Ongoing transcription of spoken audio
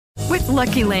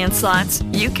Lucky Land Slots,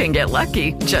 you can get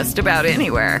lucky just about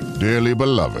anywhere. Dearly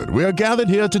beloved, we are gathered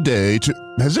here today to...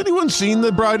 Has anyone seen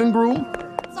the bride and groom?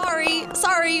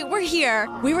 Sorry, we're here.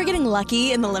 We were getting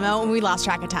lucky in the limo and we lost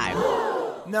track of time.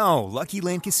 No, Lucky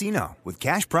Land Casino, with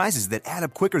cash prizes that add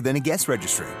up quicker than a guest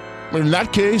registry. In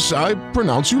that case, I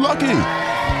pronounce you lucky.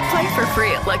 Play for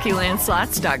free at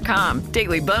LuckyLandSlots.com.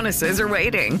 Daily bonuses are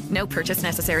waiting. No purchase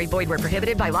necessary. Void where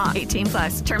prohibited by law.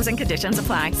 18+. Terms and conditions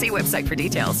apply. See website for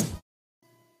details.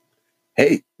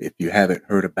 Hey, if you haven't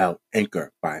heard about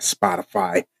Anchor by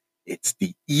Spotify, it's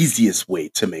the easiest way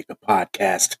to make a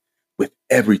podcast with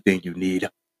everything you need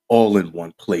all in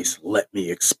one place. Let me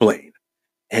explain.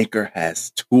 Anchor has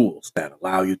tools that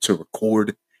allow you to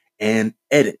record and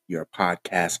edit your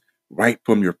podcast right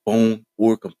from your phone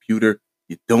or computer.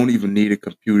 You don't even need a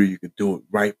computer. You can do it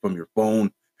right from your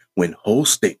phone. When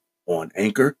hosting on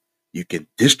Anchor, you can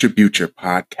distribute your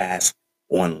podcast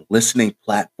on listening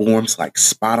platforms like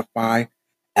Spotify,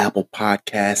 Apple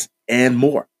Podcasts, and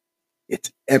more.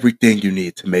 It's everything you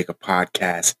need to make a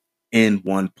podcast in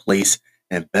one place.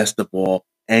 And best of all,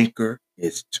 Anchor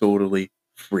is totally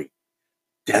free.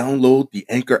 Download the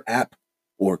Anchor app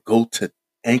or go to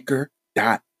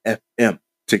anchor.fm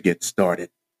to get started.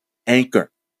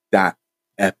 Anchor.fm.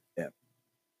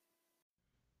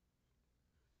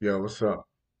 Yo, what's up?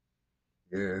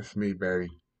 Yeah, it's me, baby.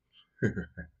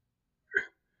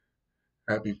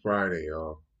 Happy Friday,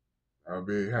 y'all. I'll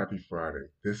be happy Friday.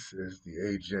 This is the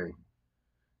AJ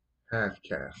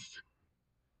Halfcast.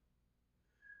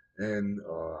 And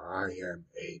I am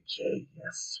AJ,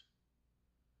 yes.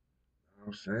 You know what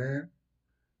I'm saying?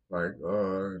 Like,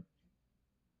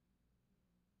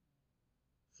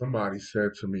 somebody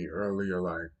said to me earlier,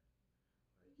 like,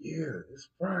 yeah, it's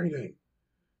Friday.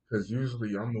 Because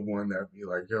usually I'm the one that be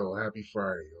like, yo, happy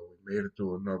Friday. Yo, we made it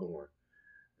through another one.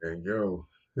 And yo,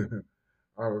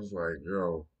 I was like,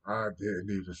 yo, I didn't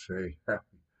even say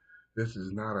happy. This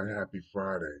is not a happy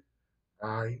Friday.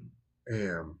 I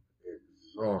am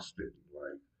exhausted.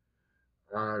 Like,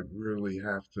 I really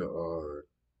have to,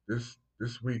 this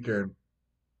weekend,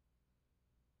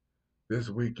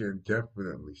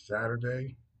 definitely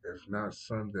Saturday, if not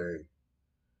Sunday,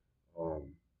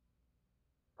 um,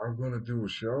 I'm gonna do a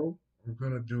show. I'm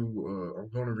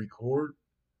gonna record,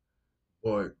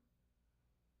 but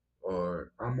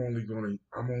I'm only gonna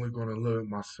limit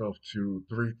myself to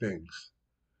three things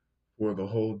for the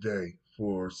whole day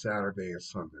for Saturday and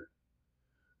Sunday.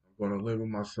 I'm gonna limit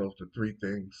myself to three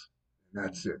things, and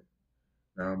that's it.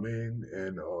 Know what I mean?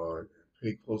 And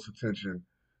pay close attention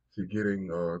to getting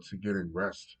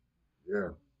rest. Yeah.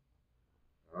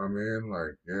 I mean,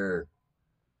 like, yeah,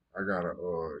 I gotta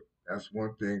that's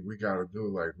one thing we gotta do,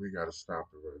 like we gotta stop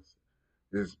the rest.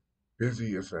 It's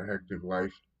busy, it's a hectic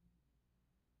life.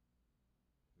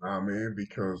 Know what I mean?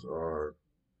 Because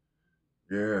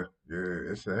yeah,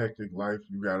 it's a hectic life.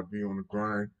 You gotta be on the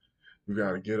grind. You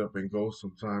gotta get up and go.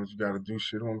 Sometimes you gotta do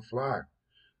shit on the fly.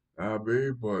 Know what I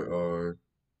mean? But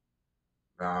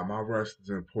nah, my rest is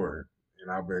important.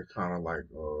 And I've been kinda like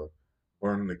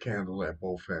burning the candle at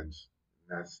both ends.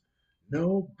 And that's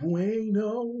no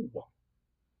bueno.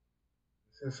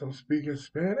 Since I'm speaking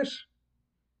Spanish,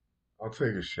 I'll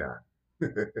take a shot.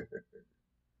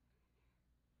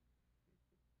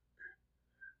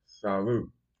 Salud.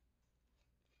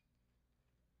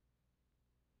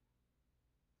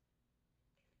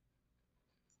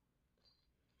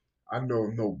 I know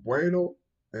no bueno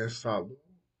and salud.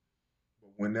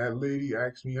 But when that lady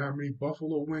asked me how many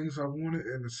buffalo wings I wanted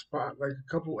in the spot like a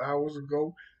couple hours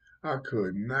ago, I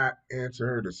could not answer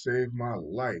her to save my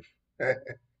life.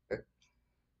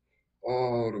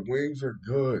 Oh, the wings are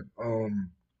good.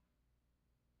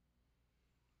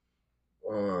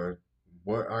 Uh,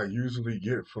 what I usually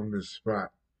get from this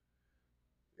spot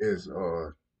is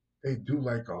they do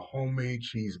like a homemade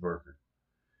cheeseburger.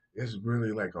 It's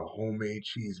really like a homemade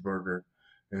cheeseburger,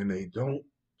 and they don't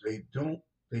they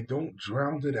don't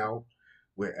drown it out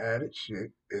with added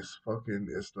shit. It's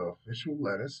the official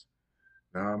lettuce.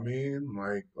 Know what I mean?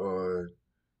 Like a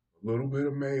little bit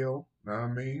of mayo. Know what I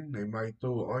mean? They might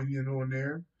throw an onion on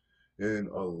there and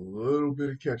a little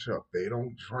bit of ketchup. They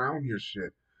don't drown your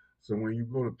shit. So when you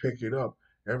go to pick it up,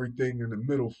 everything in the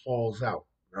middle falls out.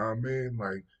 Know what I mean?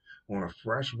 Like on a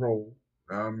fresh roll.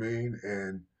 Know what I mean?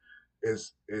 And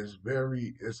it's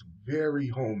very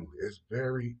homely. It's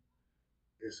very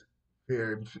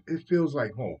it feels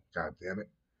like home. God damn it.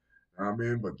 Know what I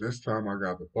mean? But this time I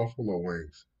got the buffalo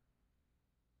wings,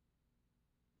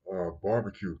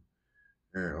 barbecue,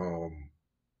 and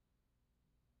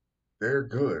they're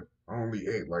good. I only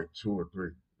ate like two or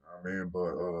three. Know what I mean,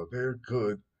 but they're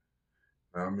good.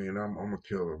 I mean, I'm gonna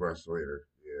kill the rest later.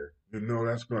 here. You know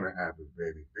that's gonna happen,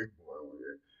 baby. Big boy over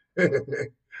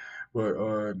here. But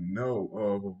no,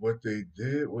 but what they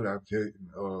did, what I did,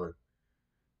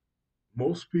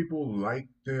 most people like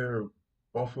their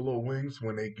buffalo wings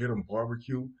when they get them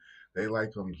barbecue. They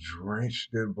like them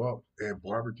drenched in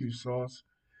barbecue sauce,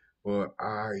 but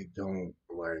I don't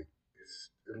like. It's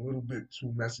a little bit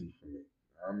too messy for me.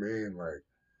 I mean, like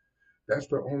that's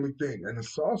the only thing, and the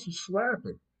sauce is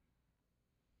slapping.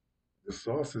 The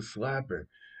sauce is slapping.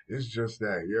 It's just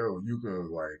that, yo, you can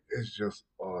like,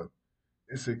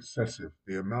 it's excessive.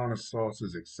 The amount of sauce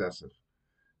is excessive.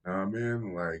 I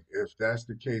mean, like, if that's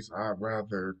the case, I'd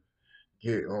rather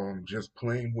get just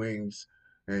plain wings,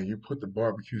 and you put the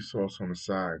barbecue sauce on the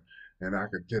side, and I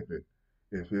could dip it.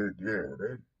 If it, yeah,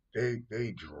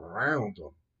 they drowned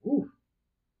them. Ooh,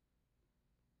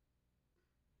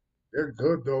 they're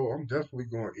good though. I'm definitely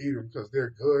gonna eat them because they're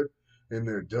good and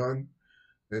they're done.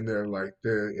 And they're like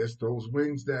it's those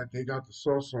wings that they got the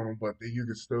sauce on them, but you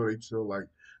can still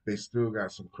they still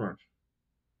got some crunch.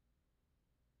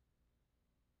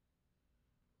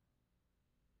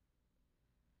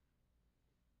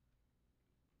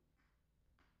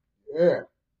 Yeah,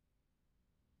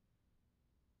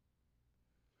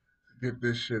 get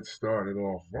this shit started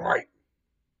off right.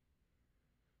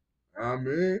 I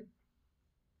mean,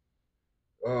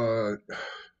 uh,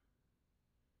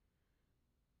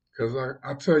 cause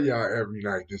I tell y'all every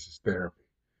night this is therapy.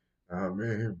 I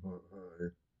mean, but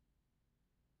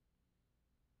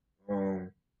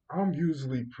I'm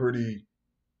usually pretty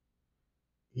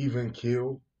even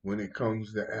keeled when it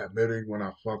comes to admitting when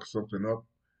I fuck something up.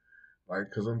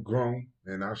 Like, cause I'm grown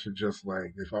and I should just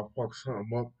like, if I fuck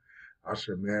something up, I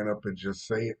should man up and just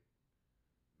say it.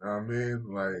 Know what I mean,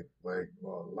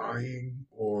 lying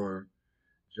or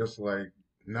just like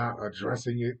not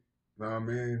addressing it. Know what I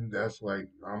mean, that's like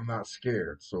I'm not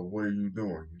scared. So what are you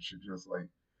doing? You should just like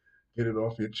get it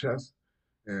off your chest,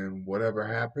 and whatever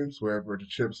happens, wherever the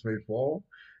chips may fall,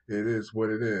 it is what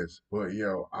it is. But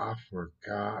yo, I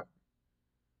forgot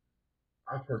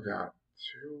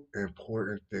two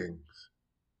important things,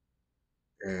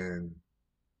 and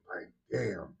like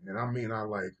damn, and I mean I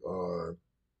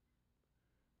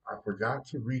forgot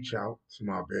to reach out to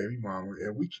my baby mama,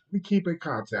 and we keep in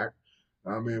contact.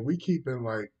 I mean, we keep in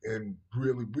like, and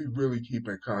we really keep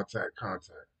in contact.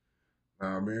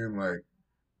 I mean, like,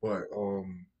 but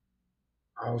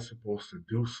I was supposed to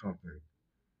do something,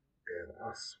 and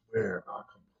I swear I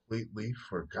completely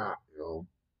forgot, yo.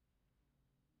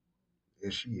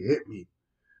 And she hit me.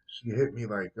 She hit me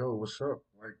like, "Yo, what's up?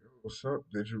 Like, yo, what's up?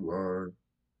 Did you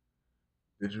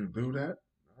do that?"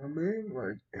 I mean,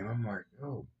 like, and I'm like,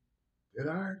 "Yo, did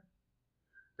I?"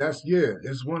 That's yeah,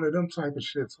 it's one of them type of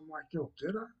shits. I'm like, "Yo,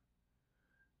 did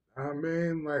I?" I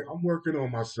mean, like, I'm working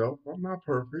on myself. I'm not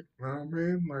perfect. I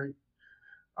mean, like,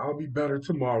 I'll be better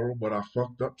tomorrow, but I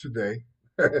fucked up today.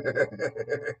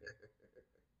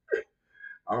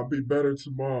 I'll be better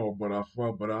tomorrow, but I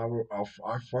fucked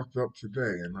up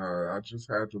today, and I just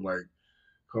had to like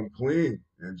come clean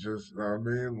and just, I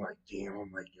mean, like, damn,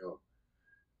 I'm like, yo,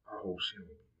 I hope she don't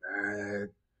be mad.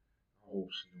 I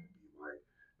hope she don't be like,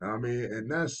 I mean,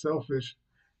 and that's selfish,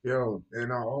 yo.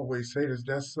 And I always say this,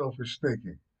 that's selfish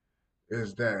thinking.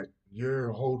 Is that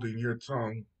you're holding your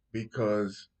tongue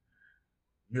because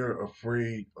you're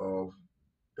afraid of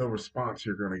the response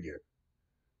you're gonna get.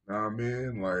 Know what I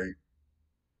mean? Like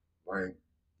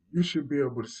you should be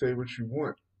able to say what you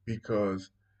want because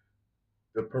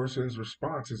the person's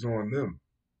response is on them.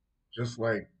 Just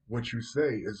like what you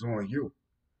say is on you.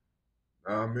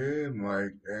 Know what I mean?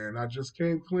 Like, and I just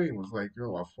came clean. Was like,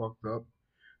 yo, I fucked up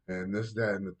and this,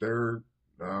 that, and the third.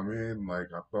 Know what I mean?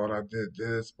 Like I thought I did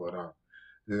this, but I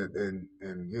did, and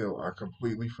yo, I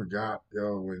completely forgot.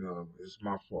 Yo, and it's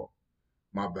my fault.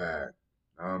 My bad.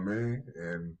 Know what I mean?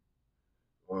 And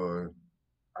uh,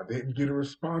 I didn't get a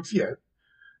response yet.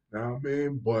 Know what I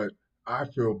mean? But I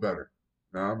feel better.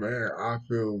 Know what I mean?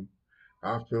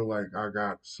 I feel like I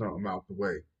got something out the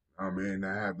way. Know what I mean,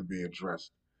 that had to be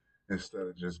addressed instead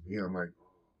of just being like,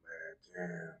 oh man,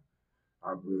 damn,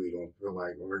 I really don't feel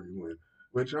like arguing.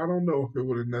 Which I don't know if it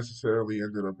would have necessarily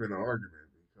ended up in an argument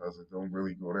because it don't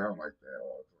really go down like that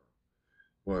all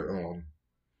the time.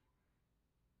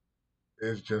 But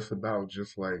it's just about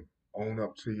just like own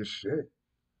up to your shit.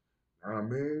 Know what I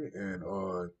mean? And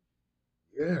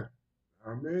yeah,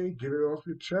 I mean, get it off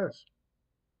your chest.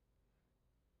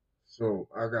 So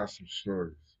I got some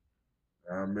stories.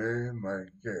 I mean,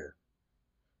 like,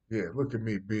 yeah, look at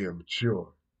me being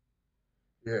mature.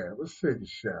 Yeah, let's take a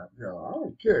shot. Yo, I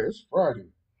don't care. It's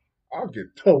Friday. I'll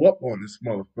get toe up on this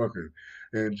motherfucker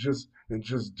and just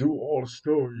do all the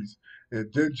stories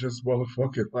and then just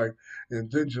motherfucking like and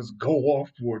then just go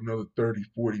off for another 30,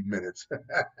 40 minutes.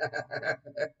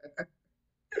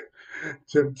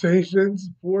 Temptations,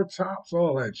 Four Tops,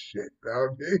 all that shit. Know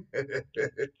what I mean?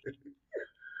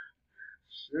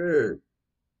 Shit.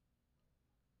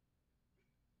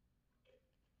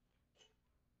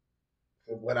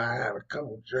 So when I have a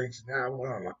couple drinks now,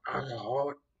 when I'm an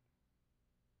alcoholic,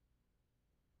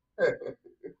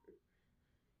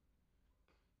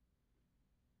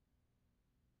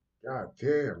 god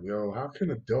damn, yo, how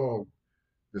can a dog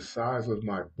the size of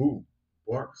my boot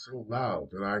bark so loud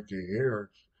that I can hear it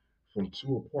from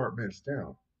two apartments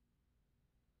down?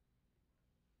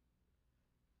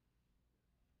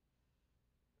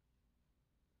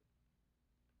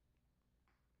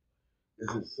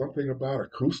 Is it something about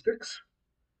acoustics?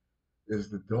 Is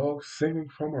the dog singing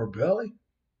from her belly?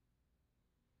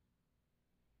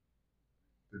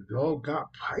 The dog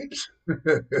got pipes?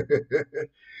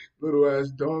 Little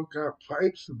ass dog got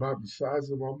pipes about the size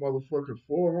of my motherfucking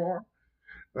forearm.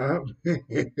 Uh,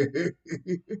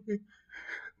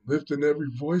 Lifting every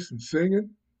voice and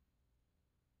singing.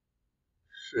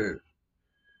 Shit.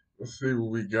 Let's see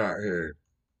what we got here.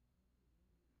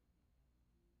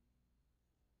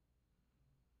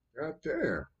 God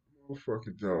damn.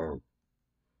 Motherfucking dog.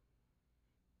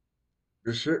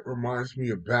 This shit reminds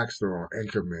me of Baxter on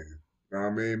Anchorman. Know what I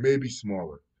mean? Maybe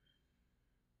smaller.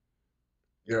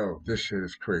 Yo, this shit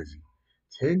is crazy.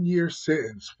 10-year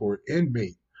sentence for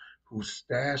inmate who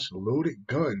stashed loaded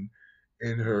gun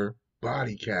in her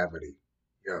body cavity.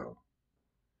 Yo,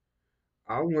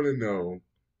 I want to know,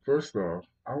 first off,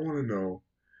 I want to know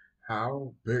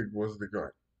how big was the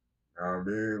gun? I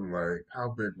mean, like, how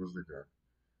big was the gun?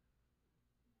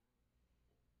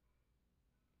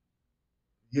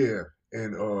 Yeah,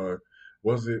 and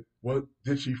what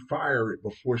did she fire it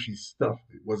before she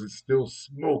stuffed it? Was it still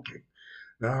smoking?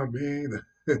 Know what I mean?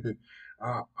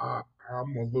 I, I,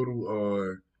 I'm a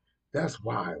little, that's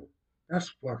wild. That's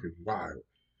fucking wild.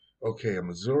 Okay, a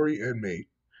Missouri inmate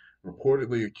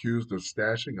reportedly accused of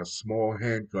stashing a small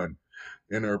handgun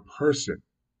in her person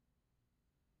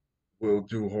will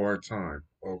do hard time.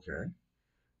 Okay.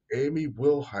 Amy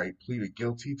Wilhite pleaded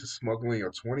guilty to smuggling a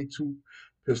 22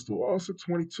 pistol. Oh, it's a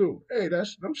 22. Hey,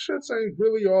 them shits ain't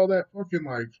really all that fucking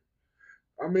like.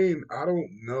 I mean, I don't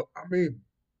know. I mean,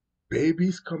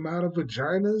 babies come out of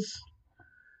vaginas,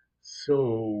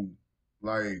 so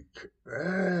like,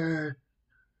 eh,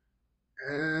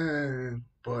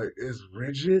 but it's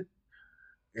rigid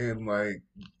and like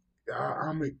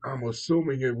I'm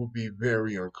assuming it would be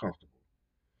very uncomfortable.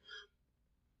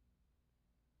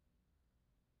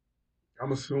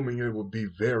 I'm assuming it would be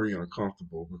very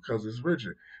uncomfortable because it's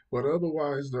rigid. But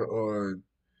otherwise, the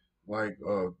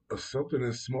something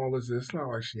as small as this, it's not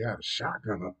like she had a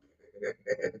shotgun up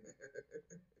there.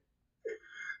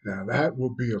 Now that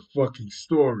would be a fucking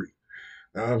story.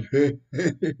 I mean,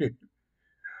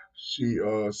 she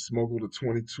smuggled a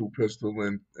 22 pistol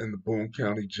in the Boone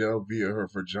County jail via her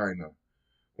vagina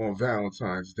on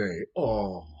Valentine's Day.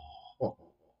 Oh,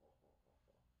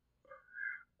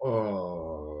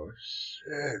 oh,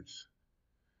 shit.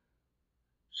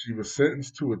 She was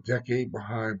sentenced to a decade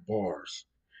behind bars.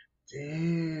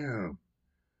 Damn.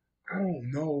 I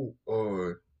don't know.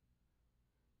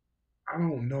 I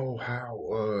don't know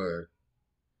how.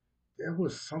 There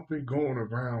was something going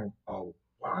around a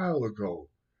while ago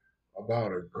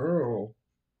about a girl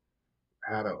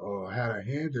had a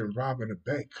hand in robbing a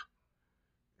bank,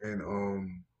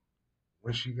 and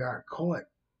when she got caught,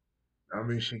 I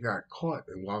mean, she got caught,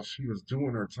 and while she was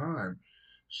doing her time,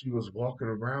 she was walking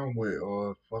around with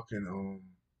fucking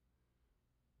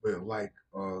with like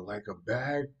a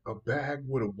bag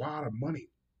with a wad of money,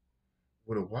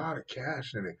 with a wad of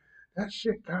cash in it. That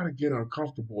shit gotta get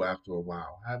uncomfortable after a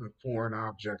while, having foreign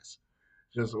objects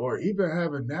just or even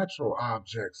having natural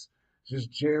objects just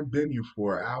jammed in you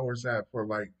for hours at a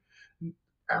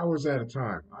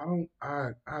time. I don't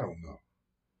know.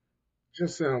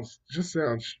 Just sounds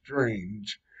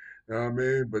strange. You know what I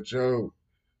mean? But yo,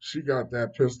 she got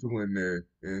that pistol in there,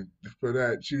 and for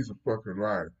that, she's a fucking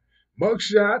rider.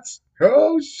 Mugshots.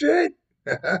 Oh shit.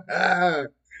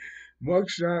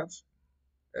 Mugshots.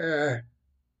 Eh,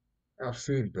 I've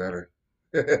seen better.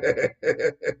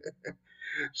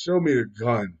 Show me the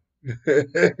gun.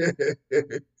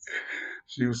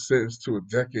 She was sentenced to a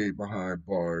decade behind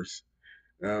bars.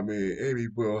 I mean, Amy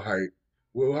Wilhite.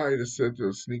 Wilhite is said to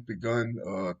have sneaked the gun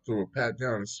through a pat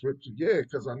down and switch. Yeah,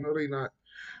 because I know they not.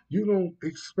 You don't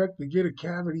expect to get a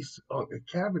cavity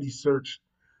search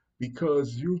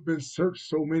because you've been searched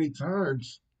so many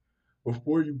times.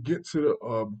 before you get to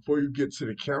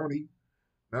the county,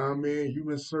 nah, man, you've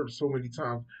been searched so many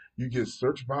times. You get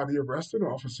searched by the arresting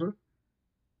officer.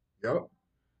 Yup.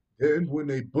 Then when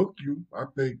they book you, I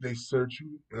think they search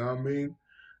you. You know what I mean?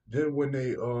 Then when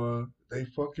they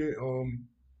fucking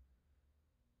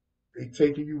they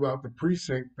taking you out the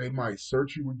precinct, they might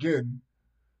search you again.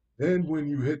 Then when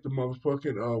you hit the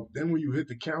motherfucking then when you hit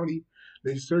the county,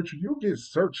 they search you. You get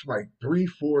searched like 3,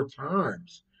 4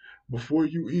 times before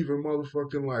you even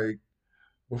motherfucking like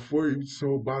before you.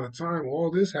 So by the time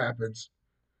all this happens,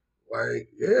 like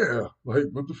yeah, like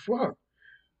what the fuck,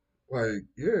 like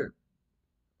yeah.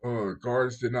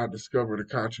 Guards did not discover the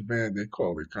contraband. They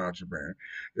call it contraband.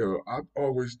 I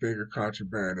always think of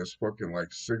contraband as fucking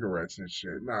like cigarettes and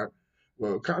shit. Not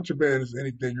well, contraband is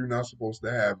anything you're not supposed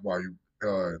to have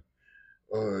uh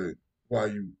while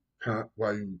you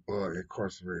while you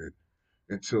incarcerated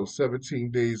until 17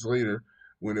 days later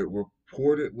when it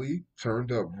reportedly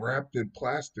turned up wrapped in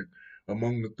plastic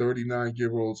among the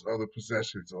 39-year-old's other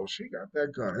possessions. Oh, she got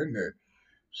that gun in there.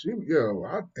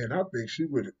 I think she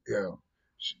would,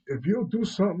 if you'll do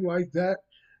something like that,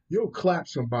 you'll clap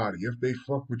somebody if they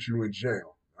fuck with you in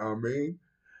jail. I mean,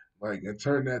 like, and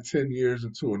turn that 10 years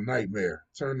into a nightmare.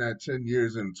 Turn that 10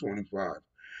 years into 25.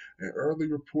 An early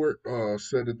report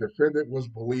said the defendant was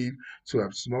believed to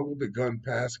have smuggled the gun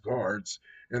past guards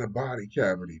in a body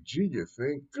cavity. Gee, you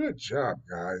think? Good job,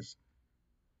 guys.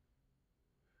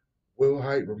 Will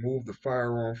Height removed the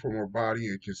firearm from her body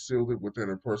and concealed it within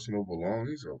her personal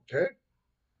belongings. Okay.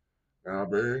 Now,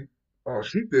 baby. Oh,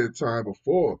 she did time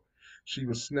before. She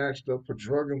was snatched up for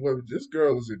drug and weapons. This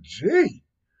girl is a G.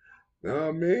 Know what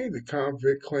I mean? The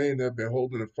convict claimed to have been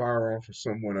holding a firearm for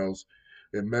someone else.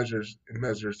 It measures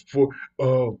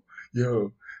yo,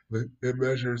 it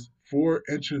measures 4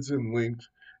 inches in length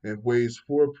and weighs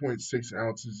 4.6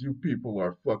 ounces. You people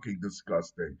are fucking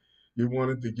disgusting. You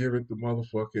wanted to give it the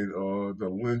motherfucking the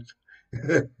length.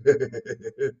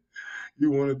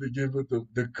 You wanted to give it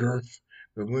the girth,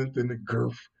 the length and the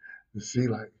girth. To see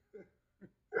like,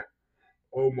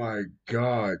 oh my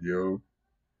god, yo,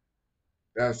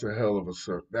 that's a hell of a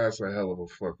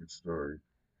fucking story.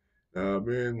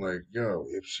 Man, like, yo,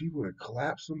 if she would have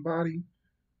clapped somebody,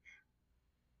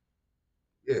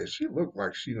 yeah, she looked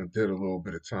like she done did a little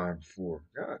bit of time before.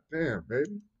 God damn,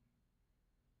 baby.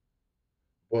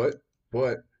 But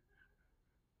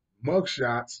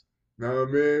mugshots, know what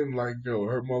I mean? Like, yo,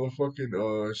 her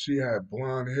motherfucking, she had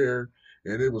blonde hair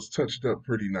and it was touched up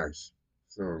pretty nice.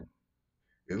 So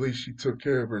at least she took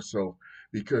care of herself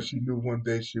because she knew one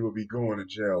day she would be going to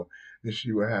jail and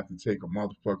she would have to take a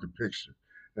motherfucking picture.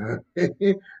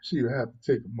 She would have to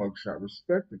take a mugshot.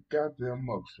 Respect the goddamn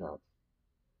mugshot.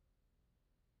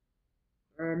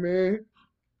 I mean,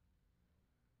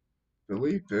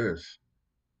 delete this.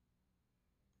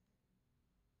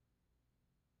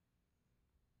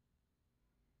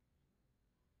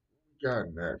 We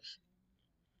got next.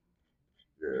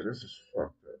 Yeah, this is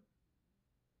fucked up.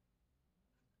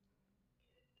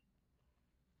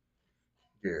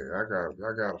 Yeah, I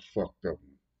got a fucked up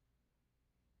one.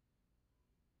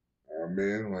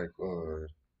 Man, like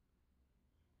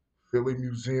Philly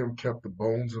Museum kept the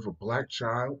bones of a black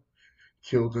child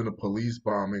killed in a police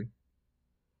bombing.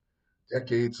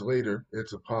 Decades later,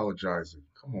 it's apologizing.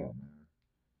 Come on, man.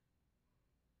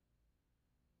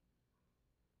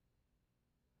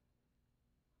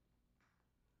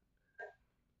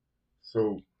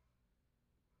 So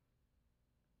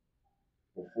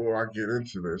before I get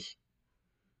into this,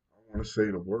 I want to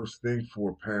say the worst thing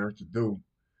for a parent to do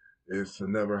is to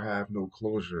never have no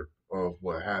closure of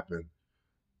what happened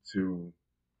to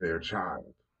their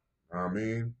child. I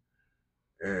mean,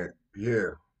 and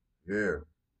yeah, yeah,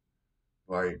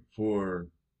 like for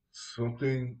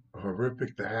something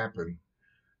horrific to happen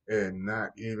and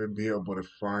not even be able to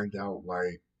find out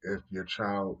like if your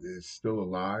child is still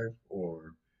alive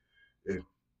or if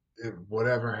if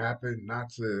whatever happened,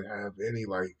 not to have any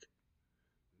like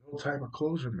no type of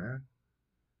closure, man.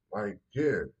 Like,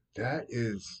 yeah,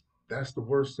 that's the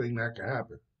worst thing that could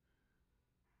happen.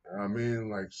 I mean,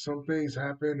 like some things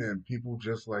happen and people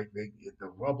just like they get the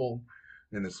rubble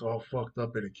and it's all fucked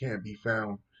up and it can't be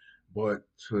found. But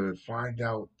to find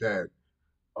out that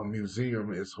a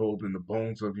museum is holding the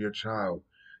bones of your child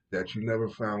that you never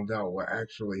found out what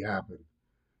actually happened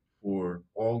for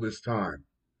all this time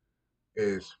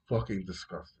is fucking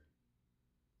disgusting.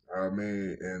 I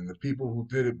mean, and the people who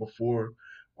did it before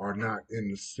are not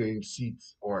in the same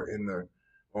seats or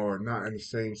not in the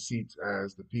same seats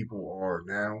as the people are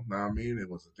now. Know what I mean? It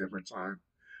was a different time.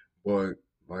 But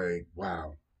like,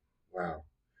 wow, wow.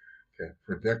 Okay.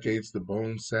 For decades, the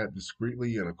bones sat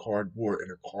discreetly in a cardboard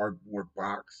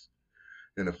box.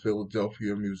 in the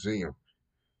Philadelphia Museum.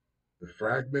 The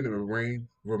fragmented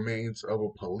remains of a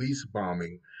police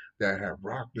bombing that had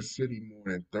rocked the city more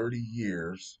than 30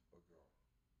 years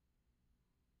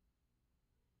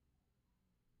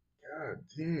ago. God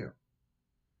damn.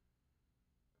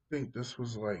 I think this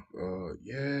was like,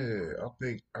 yeah, I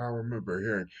think I remember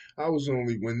hearing.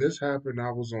 When this happened,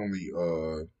 I was only,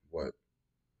 what?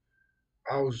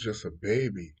 I was just a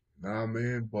baby, nah,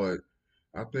 man, but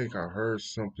I think I heard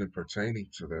something pertaining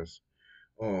to this.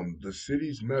 The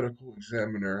city's medical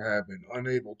examiner had been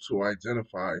unable to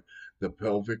identify the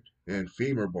pelvic and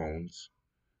femur bones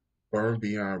burned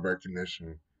beyond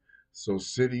recognition. So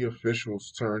city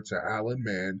officials turned to Alan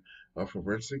Mann, a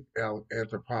forensic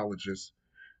anthropologist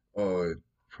from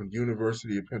the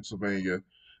University of Pennsylvania,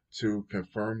 to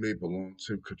confirm they belonged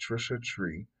to Patricia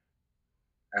Tree,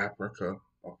 Africa,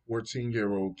 a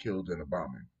 14-year-old killed in a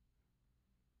bombing.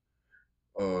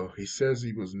 He says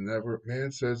he was never,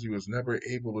 Man says he was never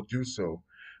able to do so,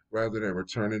 rather than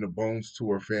returning the bones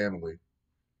to her family.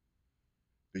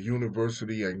 The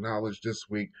university acknowledged this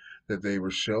week that they were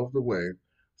shelved away,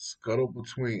 scuttled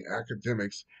between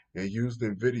academics, and used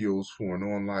in videos for an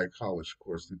online college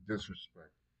course. The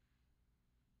disrespect.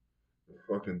 The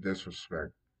fucking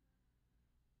disrespect.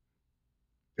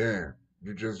 Damn.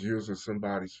 You're just using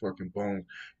somebody's fucking bones,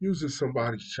 using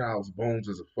somebody's child's bones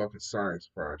as a fucking science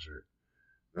project.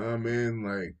 Know what I mean?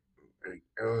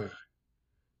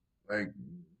 Like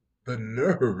the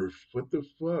nerve. What the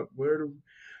fuck? Where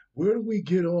do we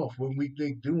get off when we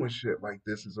think doing shit like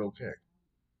this is okay?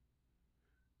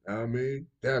 Know what I mean,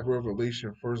 that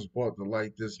revelation first brought to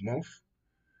light this month.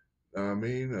 Know what I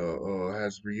mean,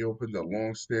 has reopened the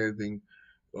long-standing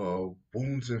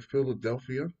wounds in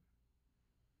Philadelphia,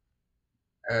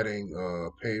 adding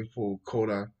painful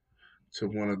coda to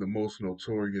one of the most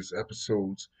notorious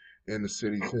episodes in the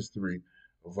city's history.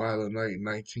 A violent night in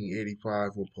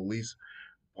 1985 when police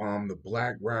bombed the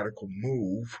Black Radical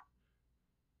Move,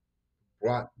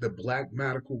 brought the Black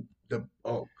Radical,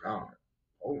 oh God,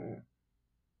 hold on.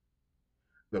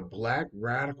 The Black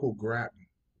Radical Group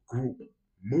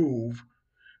Move,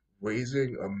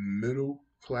 razing a middle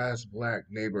class black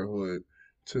neighborhood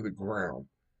to the ground.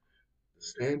 The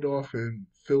standoff in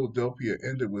Philadelphia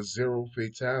ended with zero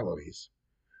fatalities.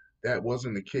 That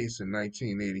wasn't the case in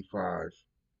 1985.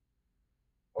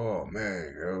 Oh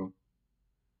man, yo.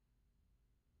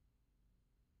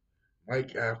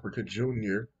 Mike Africa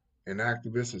Jr., an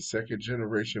activist and second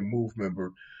generation Move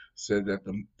member, said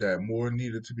that more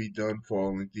needed to be done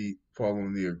following the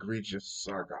egregious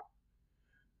saga.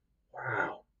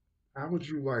 Wow. How would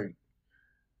you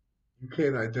you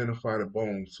can't identify the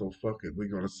bones, so fuck it, we're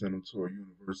gonna send them to a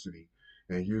university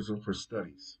and use them for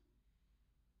studies.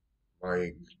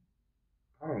 Like,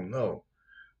 I don't know.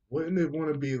 Wouldn't it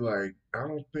want to be like, I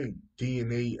don't think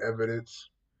DNA evidence,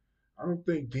 I don't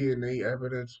think DNA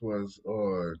evidence was,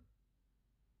 God,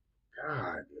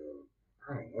 yo,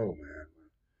 I don't know, man.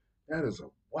 That is a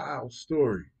wild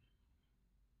story.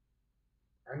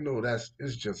 I know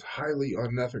it's just highly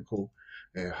unethical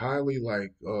and highly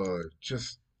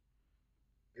just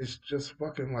it's just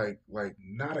fucking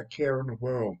not a care in the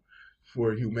world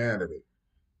for humanity.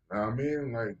 I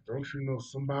mean, like, don't you know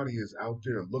somebody is out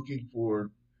there looking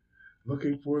for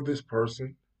this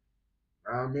person?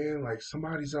 I mean, like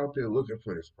somebody's out there looking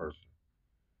for this person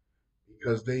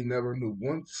because they never knew.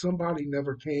 Once somebody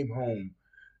never came home,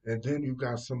 and then you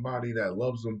got somebody that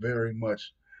loves them very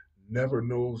much, never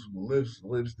knows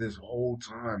lives this whole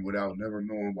time without never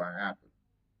knowing what happened.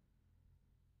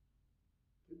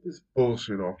 Get this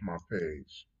bullshit off my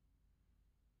page.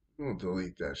 I'm gonna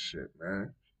delete that shit,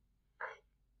 man.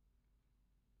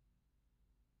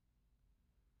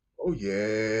 Oh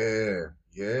yeah,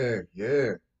 yeah.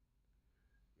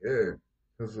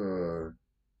 Cause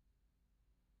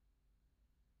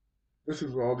this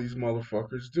is what all these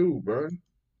motherfuckers do, bro.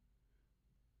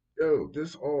 Yo,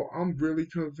 I'm really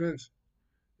convinced.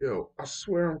 Yo, I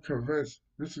swear I'm convinced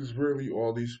this is really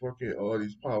all these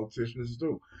politicians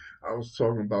do. I was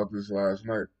talking about this last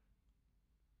night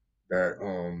that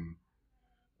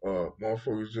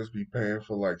motherfuckers just be paying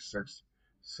for like sex.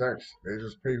 They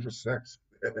just pay for sex.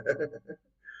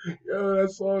 Yo,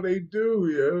 that's all they do,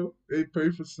 yo. They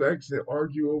pay for sex and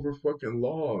argue over fucking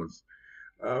laws.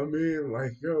 I mean,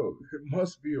 like, yo, it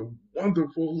must be a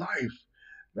wonderful life.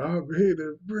 I mean,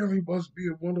 it really must be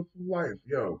a wonderful life,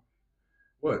 yo.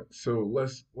 What? So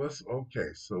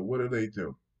okay. So what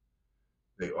do?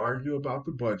 They argue about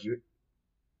the budget.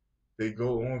 They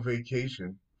go on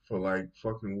vacation for like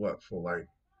fucking what? For like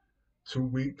 2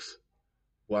 weeks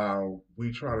while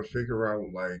we try to figure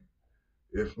out like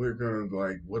if we're gonna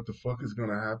like what the fuck is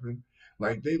gonna happen.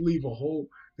 Like they leave a whole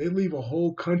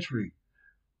country,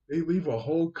 they leave a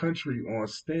whole country on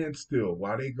standstill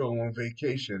while they go on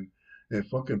vacation and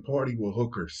fucking party with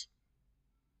hookers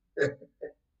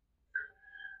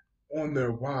on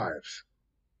their wives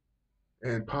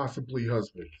and possibly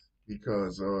husbands.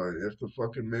 Because if the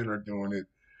fucking men are doing it,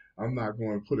 I'm not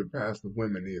going to put it past the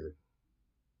women either.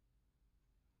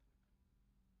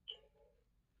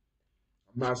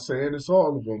 I'm not saying it's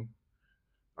all of them.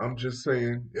 I'm just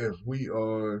saying if we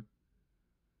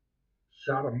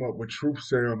shot them up with truth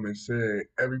serum and said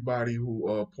everybody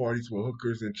who parties with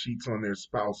hookers and cheats on their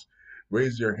spouse,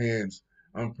 raise your hands.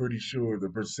 I'm pretty sure the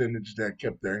percentage that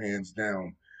kept their hands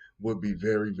down would be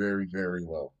very, very, very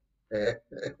low.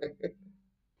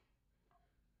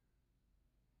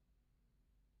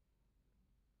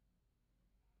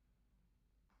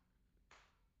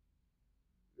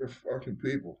 The fucking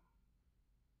people.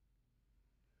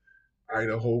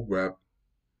 Idaho Rep.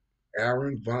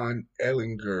 Aaron Von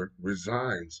Ellinger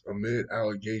resigns amid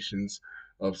allegations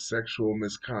of sexual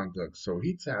misconduct. So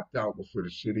he tapped out before the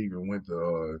shit even went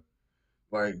to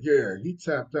like, yeah, he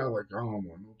tapped out like, I don't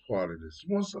want no part of this.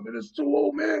 You want some of this too,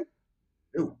 old man?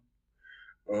 Ew.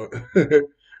 Uh,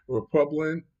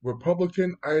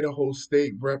 Republican Idaho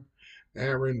State Rep.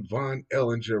 Aaron Von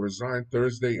Ellinger resigned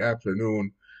Thursday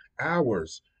afternoon,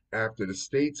 hours after the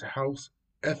state's House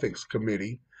Ethics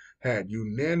Committee had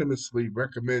unanimously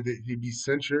recommended he be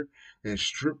censured and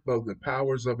stripped of the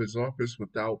powers of his office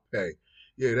without pay.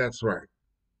 Yeah, that's right.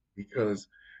 Because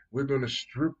we're going to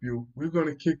strip you, we're going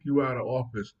to kick you out of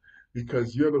office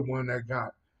because you're the one that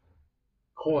got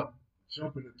caught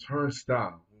jumping the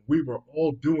turnstile. When we were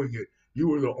all doing it, you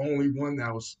were the only one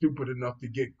that was stupid enough to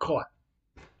get caught.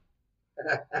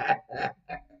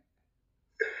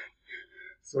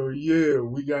 So yeah,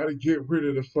 we gotta get rid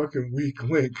of the fucking weak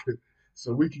link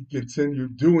so we can continue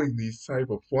doing these type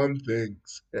of fun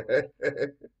things.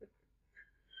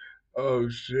 Oh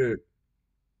shit.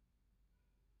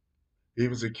 He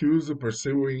was accused of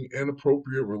pursuing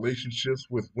inappropriate relationships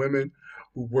with women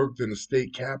who worked in the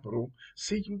state capitol.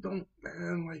 See, you don't,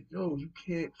 man, like, yo, you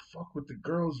can't fuck with the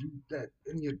girls you that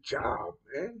in your job,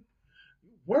 man.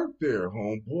 You work there,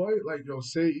 homeboy. Like, yo,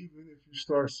 say even if you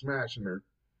start smashing her,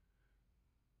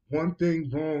 one thing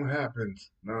wrong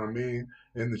happens, know what I mean?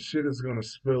 And the shit is gonna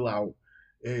spill out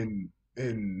and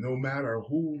no matter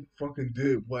who fucking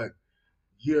did what,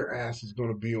 your ass is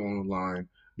gonna be on the line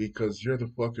because you're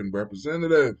the fucking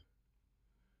representative.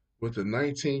 With a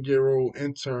 19-year-old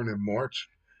intern in March,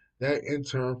 that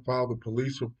intern filed a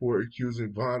police report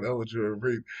accusing Von Ellinger of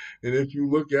rape. And if you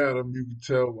look at him, you can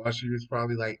tell why she was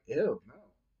probably like, ew,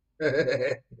 no.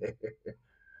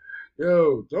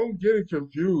 Yo, don't get it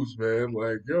confused, man.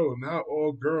 Like, yo, not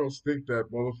all girls think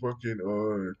that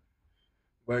motherfucking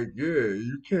like, yeah,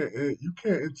 you can't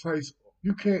entice.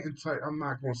 I'm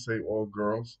not gonna say all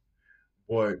girls,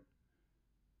 but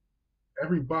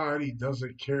everybody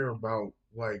doesn't care about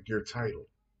like your title.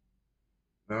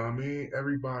 Know what I mean?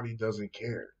 Everybody doesn't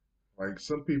care. Like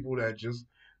some people that just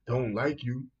don't like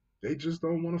you, they just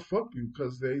don't want to fuck you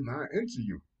because they not into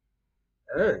you.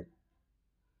 Hey,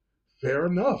 fair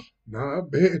enough. Nah,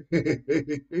 man.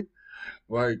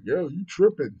 Like, yo, you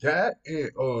tripping that?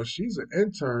 And she's an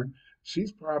intern.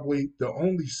 She's probably the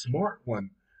only smart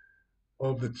one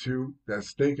of the two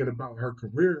that's thinking about her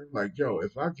career. Like, yo,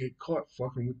 if I get caught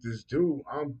fucking with this dude,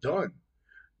 I'm done.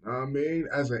 Know what I mean?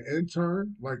 As an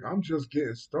intern, like I'm just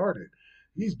getting started.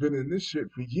 He's been in this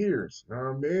shit for years. Know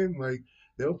what I mean? Like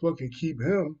they'll fucking keep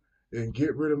him and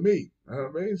get rid of me. Know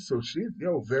what I mean? So she's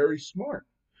very smart.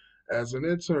 As an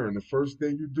intern, the first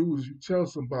thing you do is you tell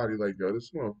somebody like, yo, this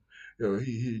one,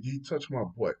 he touched my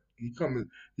butt.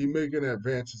 He making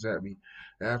advances at me.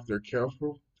 After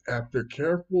careful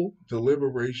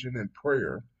deliberation and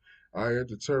prayer, I had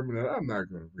determined that I'm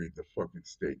not gonna read the fucking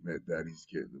statement that he's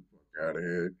getting the fuck out of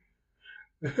here.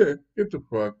 Get the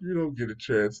fuck. You don't get a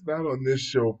chance. Not on this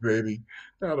show, baby.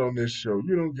 Not on this show.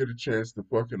 You don't get a chance to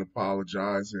fucking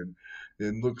apologize and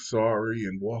look sorry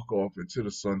and walk off into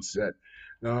the sunset.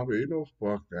 No, but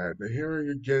fuck that. The hearing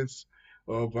against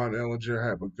Von Ellinger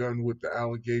had begun with the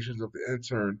allegations of the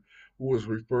intern who was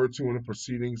referred to in the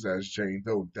proceedings as Jane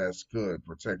Doe. That's good.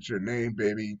 Protect your name,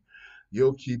 baby.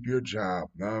 You'll keep your job.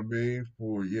 Know what I mean?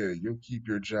 You'll keep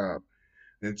your job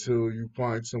until you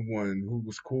find someone who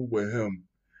was cool with him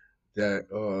that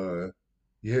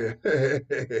yeah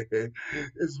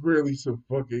it's really some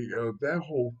fucking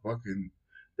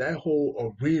that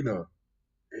whole arena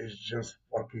is just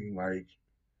fucking like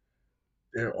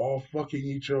they're all fucking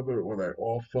each other or they're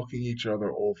all fucking each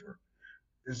other over.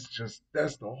 It's just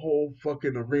that's the whole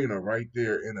fucking arena right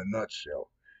there in a nutshell.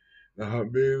 I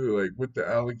mean, like with the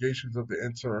allegations of the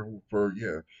intern for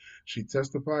yeah, she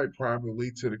testified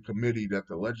privately to the committee that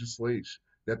the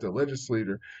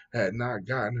legislator had not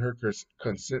gotten her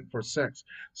consent for sex.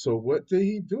 So what did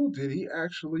he do? Did he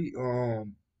actually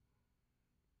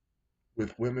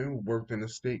with women who worked in the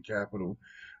state capitol,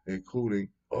 including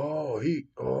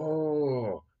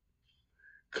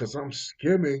cause I'm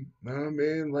skimming, know what I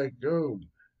mean? Like yo,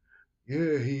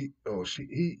 yeah, he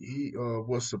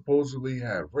was supposedly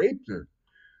have raped her.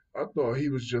 I thought he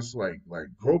was just like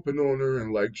groping on her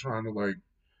and like trying to like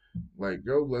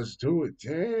yo, let's do it.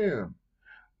 Damn,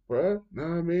 bruh. Know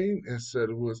what I mean? And said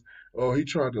it was he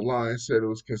tried to lie and said it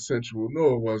was consensual.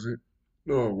 No, it wasn't.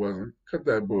 No, it wasn't. Cut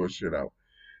that bullshit out.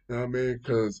 Know what I mean?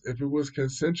 Because if it was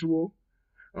consensual,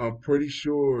 I'm pretty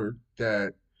sure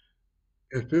that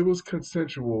if it was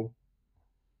consensual,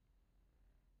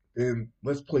 then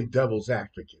let's play devil's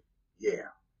advocate. Yeah.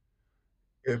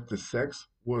 If the sex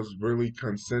was really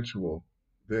consensual,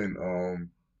 then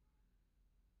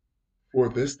for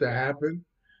this to happen,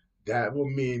 that will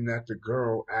mean that the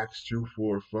girl asked you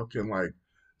for fucking like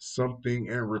something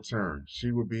in return.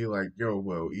 She would be like, yo,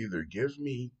 well, either give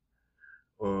me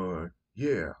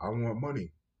yeah, I want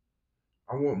money.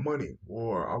 I want money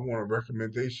or I want a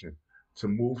recommendation to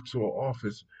move to an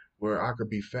office where I could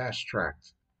be fast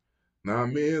tracked. Now I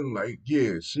mean, like,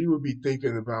 yeah, she would be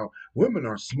thinking about women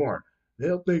are smart.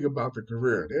 They'll think about the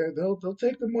career. They'll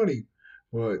take the money.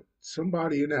 But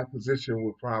somebody in that position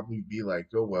would probably be like,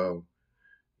 oh well,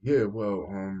 yeah, well,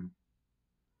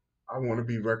 I want to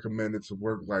be recommended to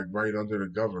work like right under the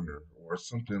governor or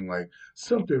something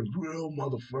real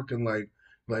motherfucking like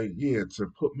yeah to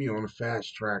put me on a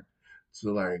fast track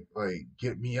to like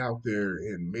get me out there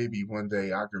and maybe one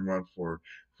day I can run for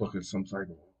fucking some type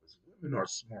of office. Women are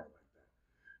smart like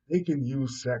that. They can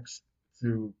use sex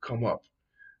to come up.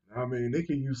 I mean, they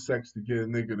can use sex to get a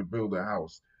nigga to build a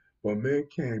house, but men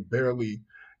can barely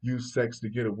use sex to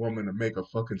get a woman to make a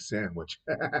fucking sandwich.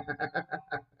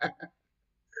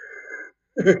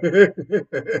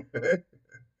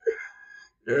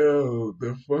 Yo,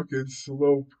 the fucking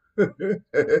slope.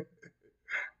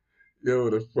 Yo,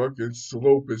 the fucking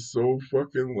slope is so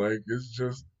fucking like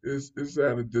it's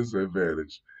at a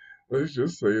disadvantage. Let's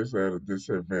just say it's at a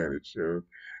disadvantage, yo.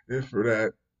 And for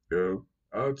that, yo,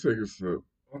 I'll take a sip.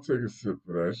 I'll take a sip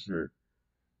for that shit.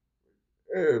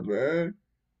 Yeah, man.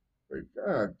 Like,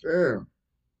 god damn.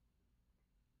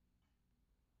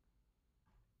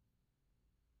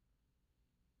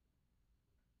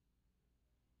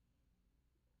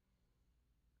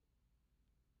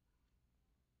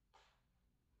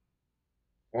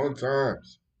 On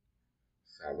times.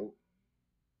 Salute.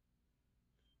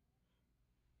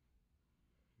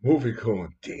 Movie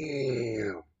going.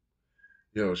 Damn.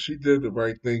 Yo, she did the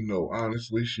right thing though.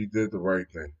 Honestly, she did the right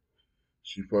thing.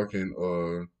 She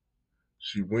fucking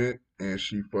she went and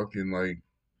she fucking like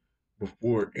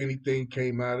before anything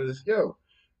came out of this. Yo,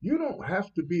 you don't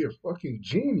have to be a fucking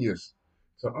genius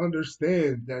to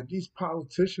understand that these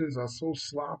politicians are so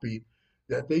sloppy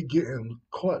that they getting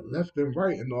caught left and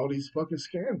right in all these fucking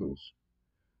scandals.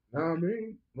 Know what I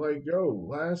mean? Like,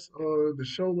 yo, the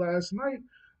show last night,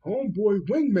 homeboy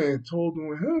Wingman told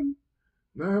on him.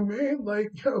 Know what I mean?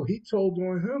 Like, yo, he told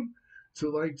on him to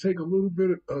like take a little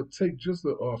bit of take just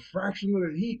a fraction of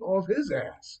the heat off his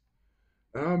ass.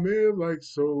 I mean, like,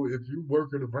 so if you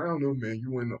working around them and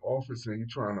you in the office and you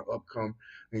trying to upcome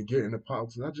and get into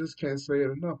politics, I just can't say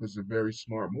it enough. It's a very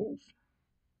smart move.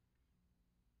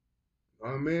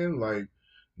 I mean, like,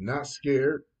 not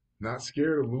scared, not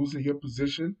scared of losing your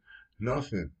position,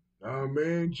 nothing. I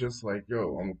mean, just like,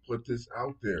 yo, I'm gonna put this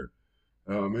out there.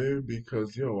 I mean,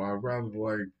 because yo, I'd rather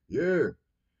like, yeah.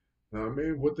 I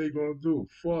mean, what they gonna do?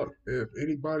 Fuck. If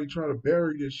anybody try to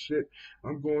bury this shit,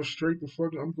 I'm going straight to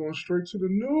the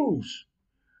news.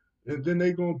 And then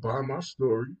they gonna buy my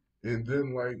story, and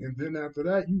then after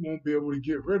that, you won't be able to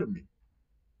get rid of me.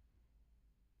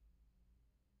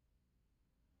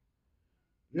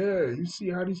 Yeah, you see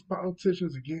how these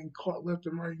politicians are getting caught left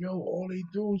and right. Yo, all they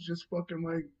do is just fucking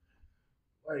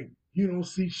like you don't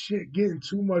see shit getting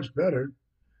too much better,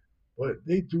 but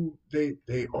they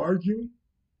argue,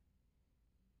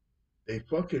 they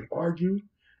fucking argue,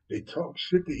 they talk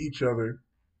shit to each other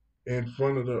in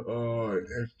front of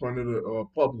the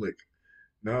public.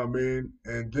 Know what I mean?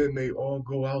 And then they all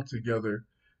go out together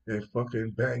and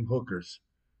fucking bang hookers.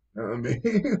 Know what I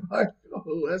mean? Like,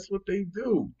 oh, that's what they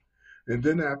do. And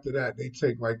then after that, they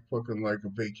take like fucking like a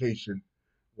vacation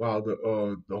while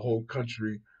the whole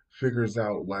country figures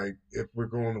out like if we're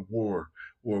going to war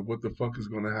or what the fuck is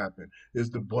going to happen.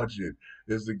 Is the budget?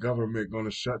 Is the government going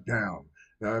to shut down?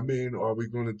 Now I mean, are we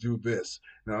gonna do this?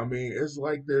 Now I mean, it's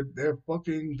like they're a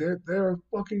fucking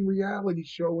reality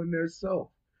show in their self.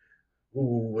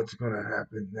 Ooh, what's gonna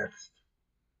happen next?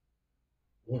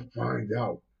 We'll find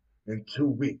out in 2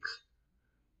 weeks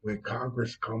when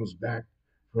Congress comes back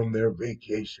from their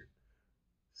vacation.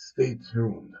 Stay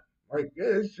tuned. Like,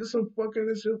 yeah, it's just a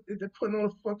fucking, they're putting on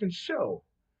a fucking show.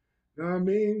 You know what I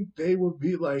mean? They would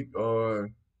be like,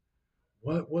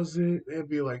 what was it? It'd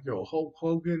be like, yo, Hulk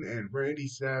Hogan and Randy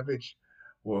Savage,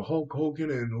 or Hulk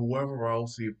Hogan and whoever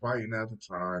else he fighting at the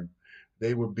time.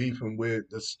 They were beefing with.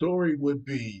 The story would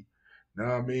be, know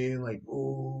what I mean? Like,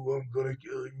 oh, I'm gonna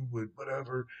kill you with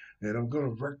whatever, and I'm gonna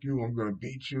wreck you, I'm gonna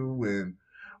beat you, and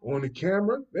on the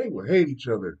camera, they would hate each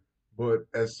other. But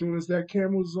as soon as that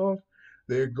camera was off,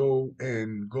 they'd go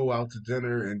out to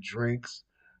dinner and drinks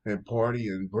and party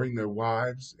and bring their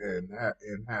wives and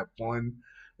have fun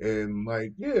and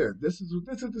like, yeah, this is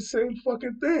the same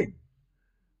fucking thing.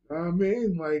 I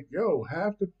mean, like, yo,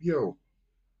 you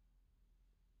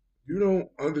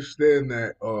don't understand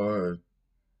that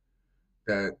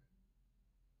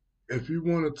if you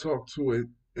want to talk to it,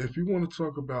 if you want to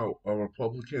talk about a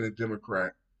Republican and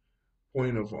Democrat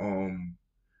point of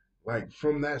like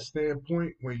from that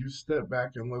standpoint, when you step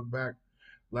back and look back,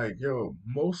 like, yo,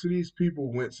 most of these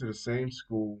people went to the same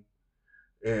school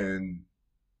and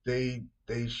they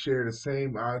share the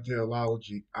same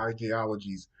ideologies.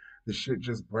 The shit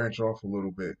just branch off a little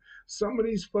bit. Some of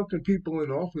these fucking people in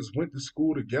office went to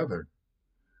school together.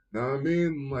 Know what I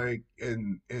mean? Like,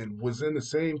 and was in the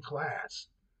same class.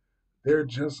 They're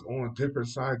just on different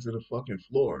sides of the fucking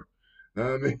floor.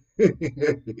 Know what I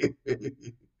mean?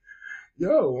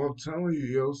 Yo, I'm telling you,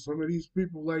 yo, some of these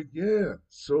people, like, yeah.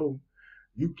 So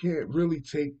you can't really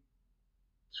take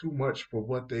too much for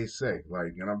what they say.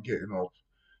 Like, and I'm getting off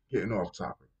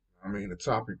topic. I mean, the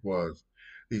topic was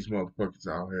these motherfuckers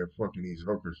out here fucking these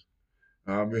hookers.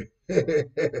 I mean,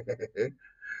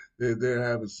 they're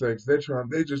having sex. They're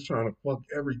just trying to fuck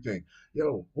everything.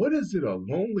 Yo, what is it? A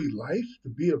lonely life to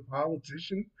be a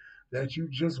politician? That you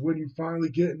just when you finally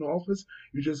get in office,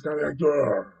 you just gotta like,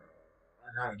 "Grr,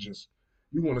 I gotta just.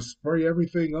 You want to spray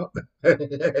everything up?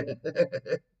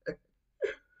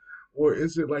 Or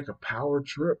is it like a power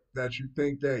trip that you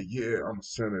think that, yeah, I'm a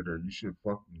senator, you should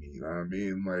fuck me, you know what I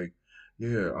mean? Like,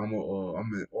 yeah, I'm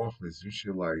in office, you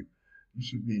should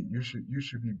be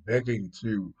begging to,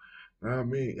 you know what I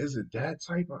mean? Is it that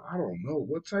type of, I don't know,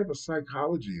 what type of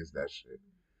psychology is that shit?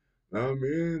 You know what I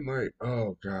mean? Like,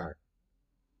 oh God.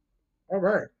 All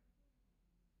right.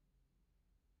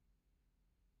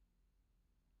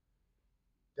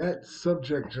 That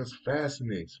subject just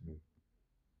fascinates me.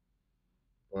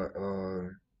 But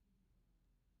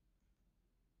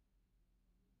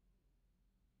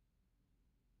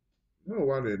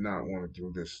no, I did not want to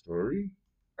do this story.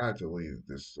 I deleted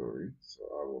this story, so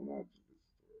I will not do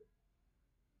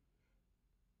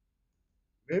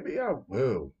this. Maybe I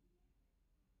will.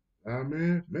 I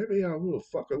mean, maybe I will.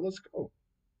 Fuck it, let's go.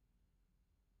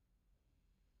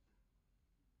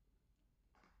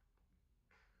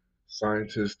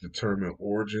 Scientists determine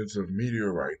origins of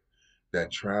meteorite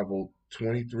that traveled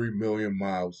 23 million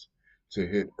miles to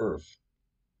hit Earth.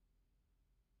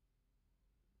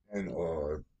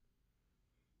 And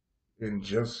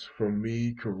just from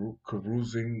me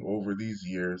carousing over these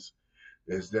years,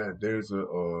 is that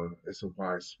it's a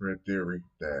widespread theory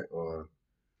that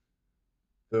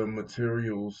the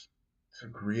materials to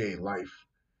create life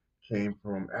came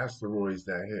from asteroids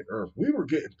that hit Earth. We were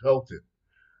getting pelted.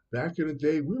 Back in the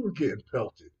day, we were getting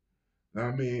pelted. Know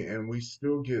what I mean, and we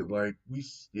still get like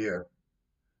yeah,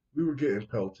 we were getting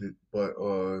pelted, but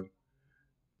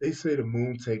they say the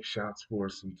moon takes shots for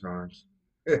us sometimes.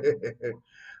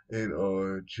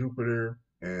 And Jupiter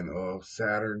and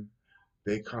Saturn,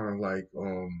 they kind of like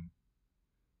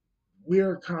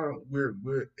we're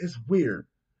it's weird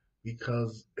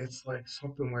because it's like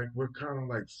something like we're kind of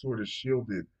like sort of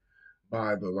shielded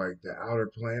by the outer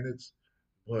planets,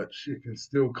 but shit can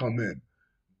still come in.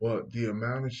 But the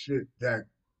amount of shit that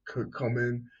could come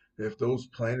in if those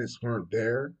planets weren't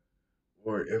there,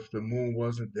 or if the moon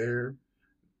wasn't there,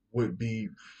 would be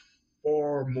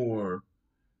far more,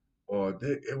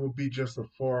 it would be just a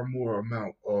far more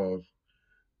amount of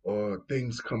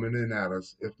things coming in at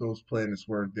us if those planets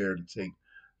weren't there to take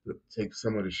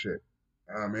some of the shit.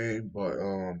 I mean, but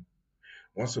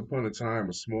once upon a time,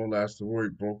 a small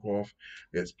asteroid broke off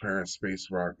its parent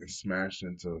space rock and smashed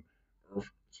into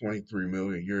Earth 23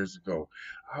 million years ago.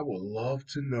 I would love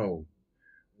to know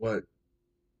what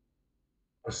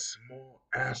a small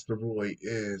asteroid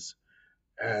is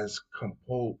as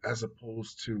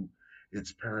opposed to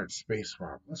its parent space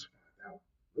rock. Let's find out.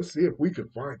 Let's see if we can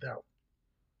find out.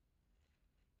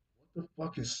 the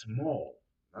fuck is small?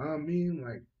 I mean,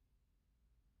 like,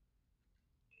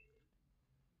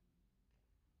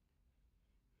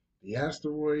 the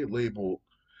asteroid labeled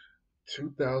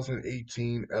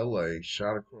 2018 LA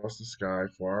shot across the sky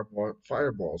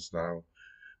fireball style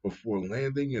before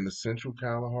landing in the Central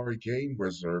Kalahari Game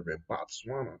Reserve in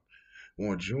Botswana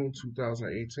on June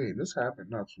 2018. This happened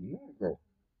not too long ago.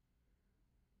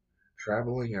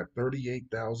 Traveling at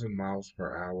 38,000 miles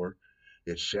per hour,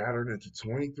 it shattered into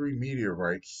 23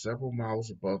 meteorites several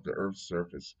miles above the Earth's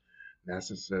surface,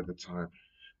 NASA said at the time.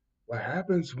 What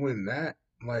happens when that,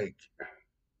 like,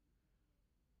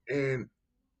 and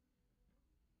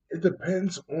it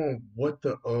depends on what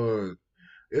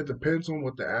it depends on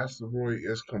what the asteroid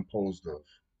is composed of.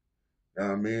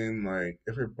 I mean, like,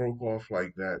 if it broke off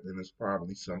like that, then it's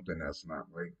probably something that's not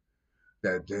like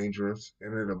that dangerous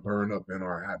and it'll burn up in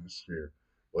our atmosphere.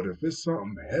 But if it's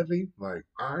something heavy like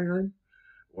iron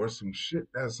or some shit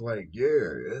that's like, yeah,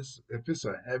 if it's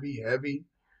a heavy,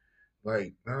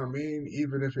 like, I mean,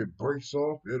 even if it breaks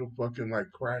off, it'll fucking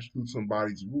like crash through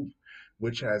somebody's roof,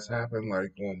 which has happened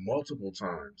like on multiple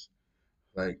times.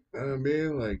 Like, I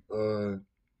mean, like,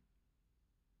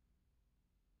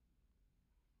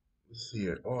 let's see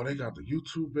it. Oh, they got the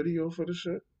YouTube video for the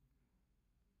shit.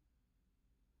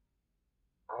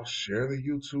 I'll share the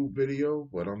YouTube video,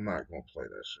 but I'm not gonna play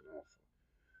that shit off.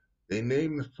 They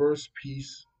named the first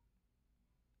piece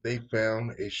they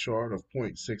found a shard of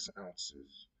point 0.6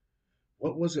 ounces.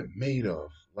 What was it made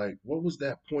of? Like, what was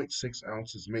that point 0.6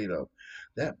 ounces made of?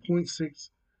 That point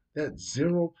 0.6, that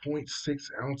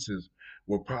 0.6 ounces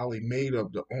were probably made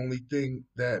of the only thing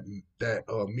that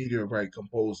meteorite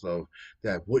composed of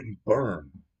that wouldn't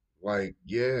burn. Like,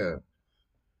 yeah,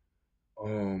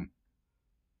 um,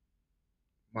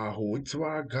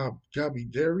 Mahoitwa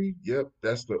Gabideri. Yep,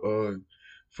 that's the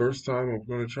first time I'm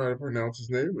gonna try to pronounce his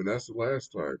name, and that's the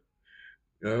last time.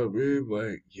 You know what I mean?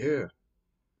 Like, yeah.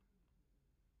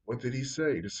 What did he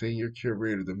say? The senior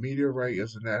curator, the meteorite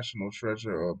is a national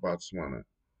treasure of Botswana.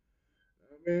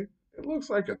 I mean, it looks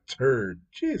like a turd.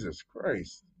 Jesus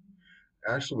Christ.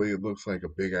 Actually, it looks like a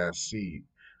big ass seed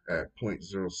at point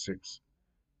zero 0.06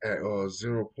 at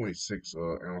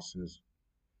 0.6 ounces.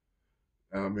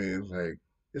 I mean, like,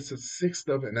 it's a sixth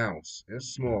of an ounce.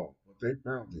 It's small, but they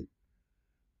found it.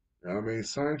 I mean,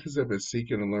 scientists have been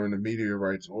seeking to learn the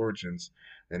meteorite's origins,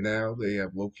 and now they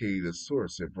have located its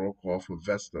source. It broke off of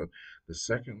Vesta, the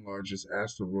second largest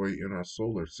asteroid in our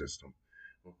solar system,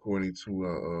 according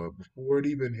to before it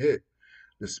even hit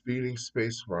the speeding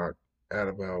space rock at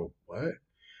about what?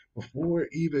 Before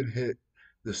it even hit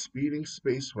the speeding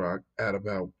space rock at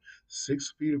about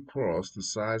 6 feet across, the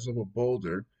size of a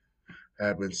boulder,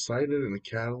 had been sighted in the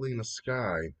Catalina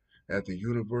sky at the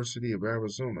University of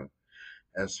Arizona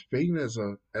as faint as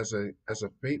a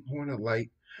faint point of light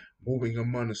moving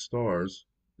among the stars.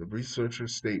 The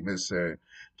researcher's statement said,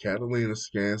 Catalina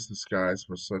scans the skies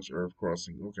for such Earth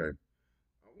crossing. Okay,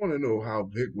 I want to know how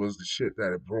big was the shit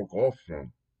that it broke off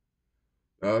from.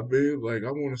 I mean, like,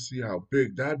 I want to see how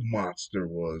big that monster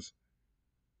was.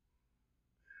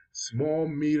 Small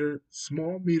meter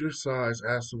size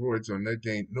asteroids are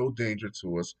no danger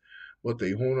to us, but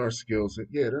they hone our skills. And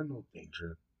yeah, they're no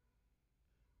danger.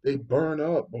 They burn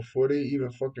up before they even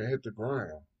fucking hit the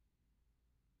ground.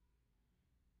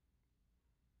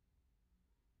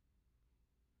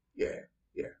 Yeah,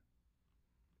 yeah.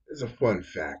 It's a fun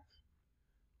fact.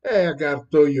 Hey, I gotta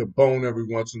throw you a bone every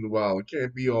once in a while. It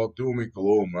can't be all doom and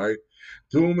gloom, right?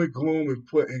 Doom and gloom and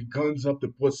putting guns up the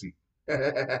pussy.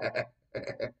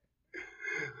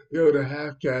 Yo, the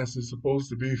half cast is supposed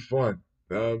to be fun.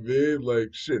 Know what I mean?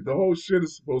 Like, shit, the whole shit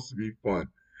is supposed to be fun.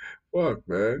 Fuck,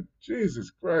 man.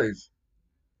 Jesus Christ.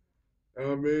 Know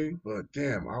what I mean? But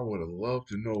damn, I would have loved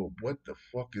to know what the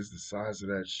fuck is the size of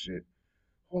that shit.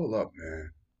 Hold up,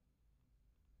 man.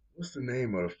 What's the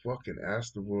name of the fucking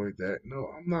asteroid that? No,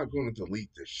 I'm not gonna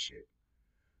delete this shit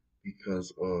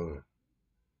because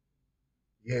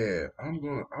yeah, I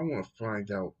wanna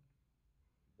find out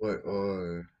what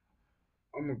I'm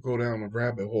gonna go down the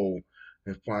rabbit hole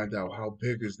and find out how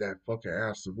big is that fucking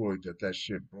asteroid that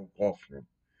shit broke off from.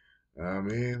 I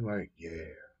mean, like,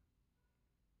 yeah,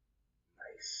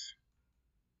 nice.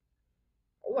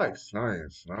 I like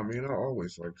science. I mean, I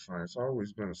always like science. I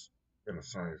always been a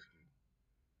science geek.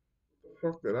 What the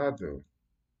fuck did I do?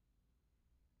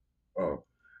 Oh,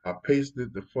 I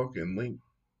pasted the fucking link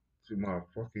to my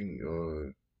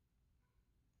fucking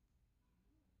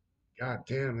God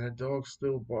damn, that dog's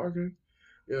still barking.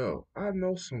 Yo, I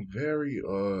know some very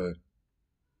I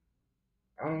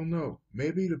don't know.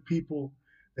 Maybe the people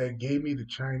that gave me the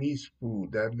Chinese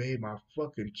food that made my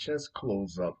fucking chest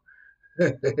close up.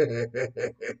 are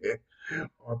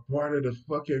part of the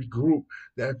fucking group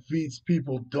that feeds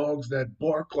people dogs that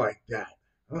bark like that.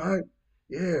 Huh?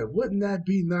 Yeah, wouldn't that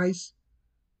be nice?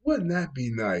 Wouldn't that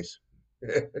be nice?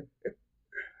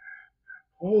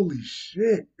 Holy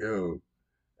shit, yo.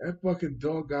 That fucking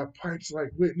dog got pipes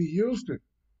like Whitney Houston,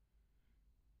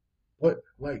 but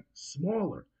like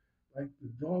smaller. Like the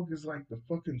dog is like the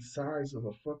fucking size of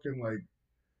a fucking like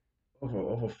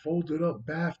of a folded up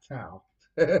bath towel.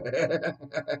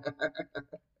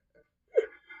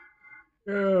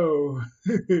 Yo,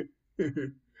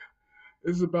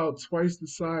 it's about twice the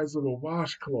size of a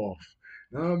washcloth.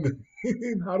 I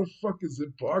mean, how the fuck is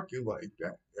it barking like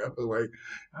that? Yo? Like,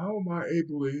 how am I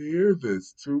able to hear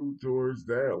this two doors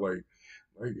down? Like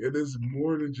it is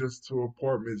more than just two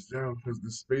apartments down because the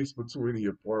space between the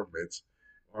apartments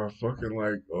are fucking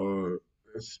like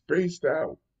spaced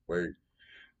out. Like,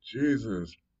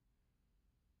 Jesus,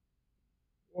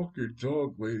 walk your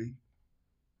dog, lady.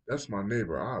 That's my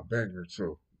neighbor. I'll bang her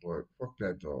too. But fuck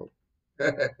that dog.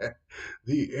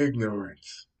 The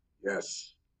ignorance.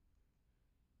 Yes.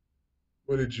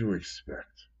 What did you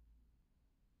expect?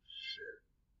 Shit.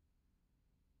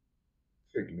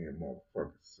 Take me a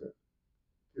motherfucking sec.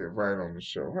 Get right on the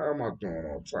show. How am I doing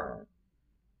on time?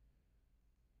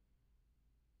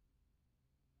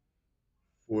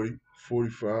 40,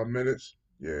 45 minutes?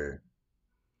 Yeah.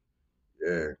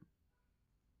 Yeah.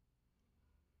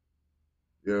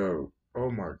 Yo.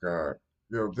 Oh my God.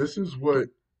 Yo, this is what.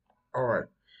 All right.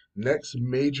 Next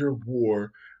major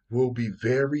war will be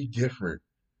very different.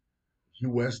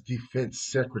 U.S. Defense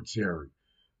Secretary.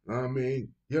 I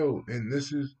mean, yo, and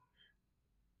this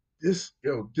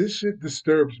shit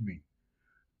disturbs me.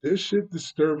 This shit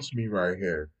disturbs me right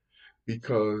here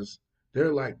because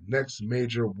they're like next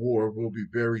major war will be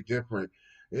very different.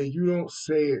 And you don't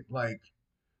say it like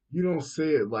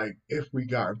if we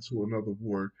got into another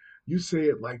war. You say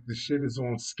it like the shit is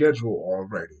on schedule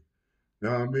already.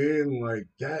 Know what I mean? Like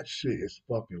that shit is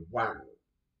fucking wild.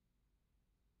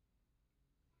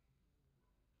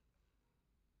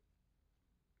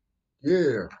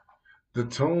 Yeah. The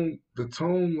tone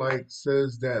like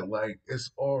says that like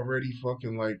it's already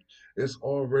fucking like it's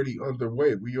already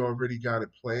underway. We already got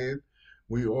it planned.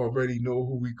 We already know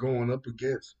who we going up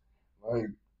against.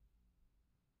 Like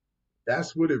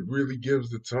that's what it really gives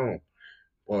the tone.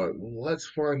 But let's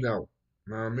find out.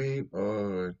 Know what I mean?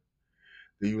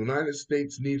 The United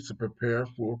States needs to prepare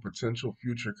for a potential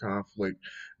future conflict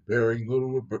bearing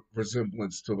little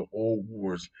resemblance to the old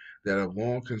wars that have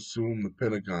long consumed the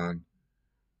Pentagon.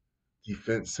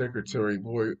 Defense Secretary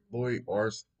Lloyd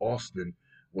Austin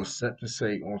was set to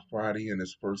say on Friday in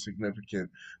his first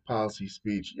significant policy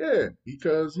speech. Yeah,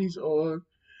 because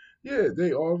yeah,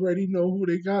 they already know who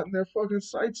they got in their fucking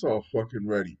sights all fucking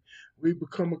ready. We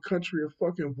become a country of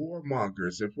fucking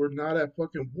warmongers. If we're not at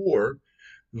fucking war,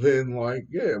 then like,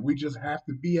 yeah, we just have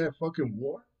to be at fucking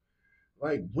war.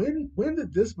 Like, when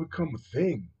did this become a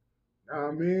thing? I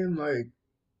mean, like,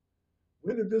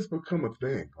 when did this become a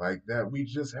thing? Like that we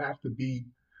just have to be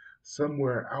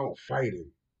somewhere out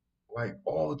fighting, like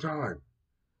all the time,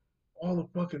 all the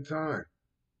fucking time.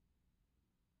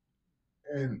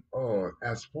 And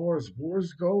as far as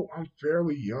wars go, I'm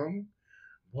fairly young,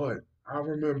 but I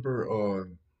remember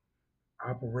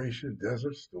Operation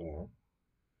Desert Storm.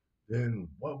 Then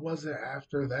what was it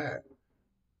after that?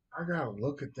 I gotta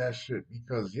look at that shit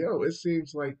because yo, it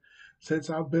seems like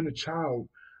since I've been a child,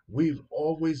 we've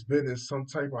always been in some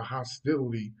type of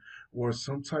hostility or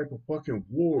some type of fucking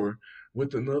war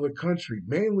with another country,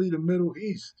 mainly the Middle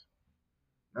East.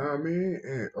 Know what I mean?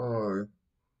 And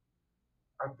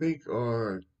I think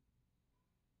the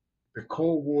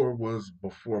Cold War was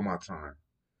before my time.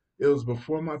 It was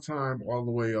before my time all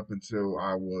the way up until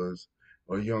I was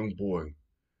a young boy.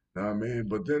 Know what I mean?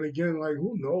 But then again, like,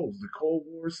 who knows? The Cold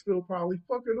War is still probably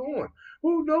fucking on.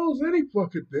 Who knows any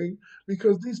fucking thing?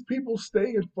 Because these people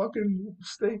stay and fucking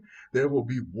stay. There will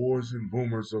be wars and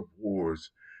rumors of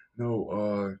wars.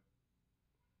 No,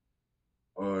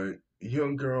 a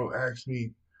young girl asked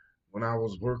me when I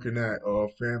was working at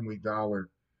Family Dollar.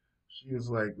 She was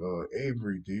like,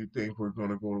 Avery, do you think we're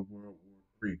gonna go to World War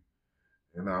III?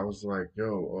 And I was like,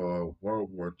 yo, World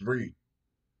War III.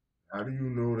 How do you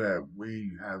know that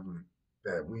we haven't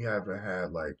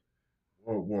had like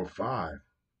World War V,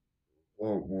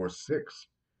 World War VI?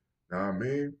 Know what I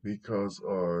mean? Because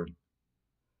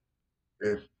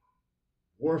if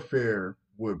warfare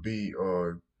would be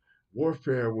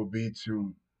warfare would be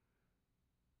to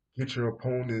get your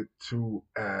opponent to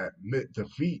admit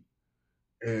defeat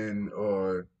and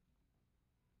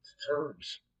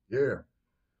terms. Yeah.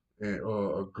 And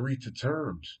agree to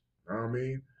terms. Know what I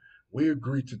mean? we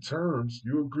agreed to terms.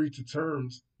 You agreed to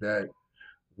terms that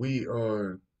we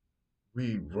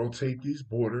we rotate these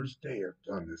borders. They have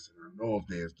done this, and I know if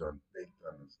they've done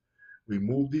this. We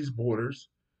move these borders.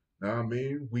 Know what I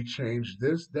mean? We change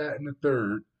this, that, and the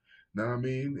third. Know what I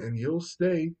mean? And you'll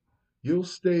stay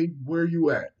where you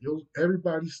at.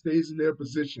 Everybody stays in their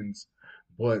positions,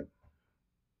 but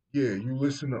yeah, you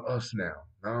listen to us now.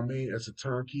 Know what I mean? It's a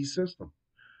turnkey system.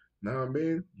 Know what I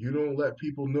mean? You don't let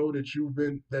people know that you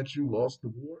lost the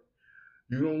war.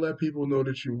 You don't let people know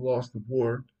that you lost the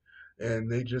war,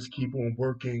 and they just keep on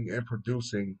working and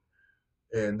producing,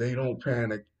 and they don't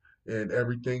panic, and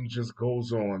everything just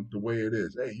goes on the way it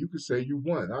is. Hey, you can say you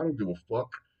won. I don't give a fuck.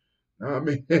 I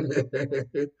mean,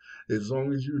 as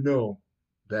long as you know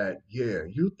that, yeah,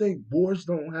 you think wars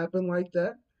don't happen like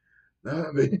that?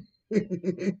 I mean,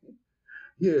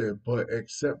 yeah, but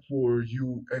except for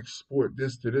you export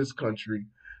this to this country,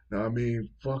 now I mean,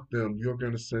 fuck them. You're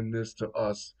gonna send this to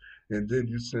us, and then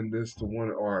you send this to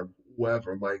one or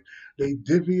whoever. Like they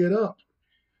divvy it up.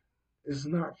 It's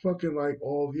not fucking like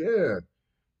all yeah.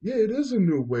 It is a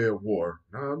new way of war.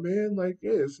 Know what I mean, like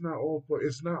yeah, it's not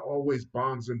always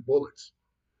bombs and bullets.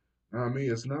 Know what I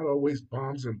mean, it's not always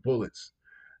bombs and bullets.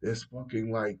 It's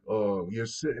fucking like you're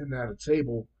sitting at a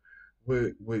table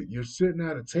with you're sitting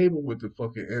at a table with the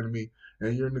fucking enemy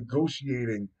and you're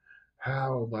negotiating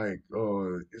how like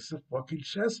it's a fucking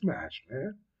chess match,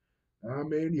 man. I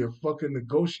mean, you're fucking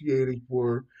negotiating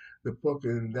for the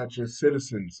fucking that your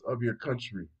citizens of your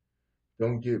country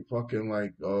don't get fucking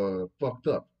like fucked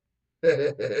up.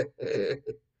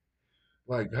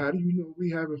 Like, how do you know we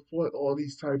haven't fought all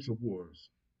these types of wars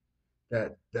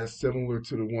that's similar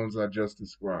to the ones I just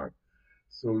described?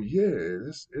 So yeah,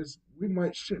 it's we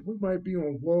might be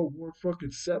on World War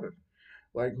fucking seven.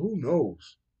 Like who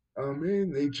knows? I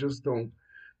mean, they just don't.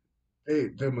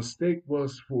 The mistake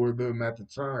was for them at the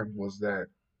time was that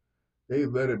they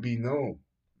let it be known.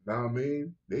 Know what I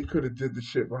mean, they could have did the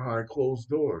shit behind closed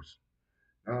doors.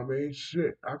 Know what I mean,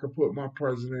 shit, I could put my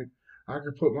president, I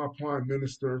could put my prime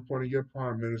minister in front of your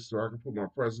prime minister, I could put my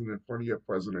president in front of your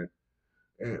president,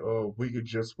 and we could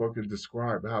just fucking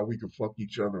describe how we could fuck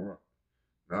each other up.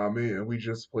 Know what I mean? And we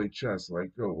just play chess.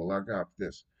 Like, yo, well, I got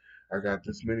this. I got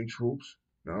this many troops.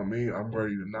 Know what I mean? I'm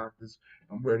ready to knock this.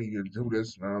 I'm ready to do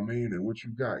this. Know what I mean? And what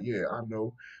you got? Yeah, I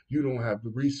know you don't have the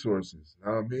resources.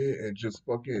 Know what I mean? And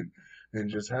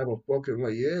just have a fucking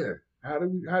like, yeah. How do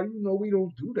you know we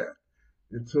don't do that?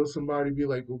 Until somebody be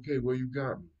like, okay, well, you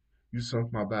got me. You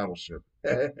sunk my battleship.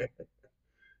 Know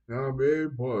what I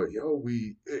mean? But yo,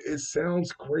 it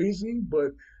sounds crazy,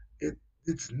 but it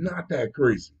it's not that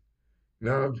crazy.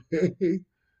 Know what I mean?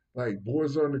 Like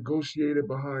wars are negotiated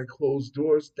behind closed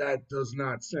doors. That does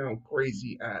not sound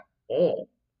crazy at all.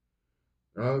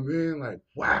 Know what I mean? Like,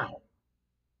 wow.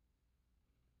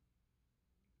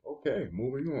 Okay,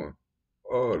 moving on.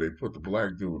 Oh, they put the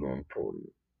black dude on the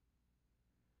podium.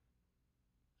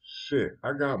 Shit,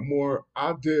 I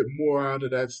did more out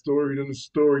of that story than the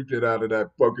story did out of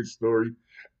that fucking story.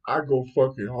 I go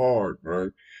fucking hard,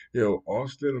 right? Yo,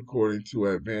 Austin, according to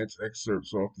advanced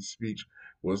excerpts off the speech,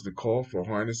 was the call for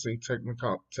harnessing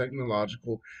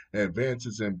technological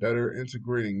advances and better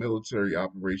integrating military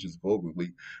operations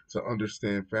globally to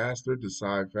understand faster,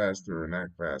 decide faster, and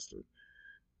act faster.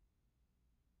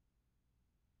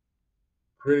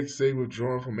 Critics say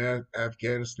withdrawing from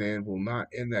Afghanistan will not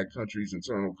end that country's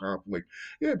internal conflict.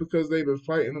 Yeah, because they've been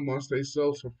fighting amongst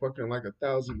themselves for fucking like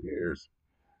 1,000 years.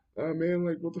 I mean,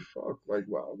 like, what the fuck? Like,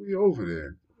 why are we over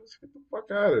there? Let's get the fuck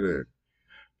out of there.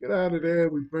 Get out of there.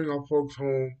 We bring our folks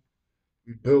home.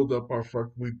 We build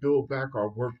back our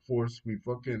workforce. We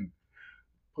fucking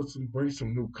bring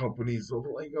some new companies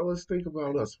over. Like, yo, let's think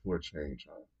about us for a change,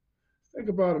 huh? Think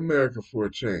about America for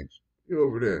a change. You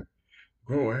over there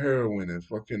growing heroin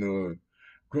and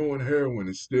growing heroin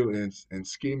and still and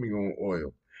scheming on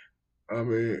oil. I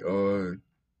mean,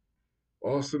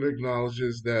 Austin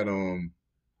acknowledges that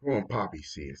growing poppy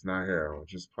seeds, not heroin,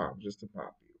 just a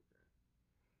poppy.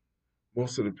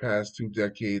 Most of the past 2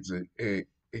 decades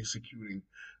executing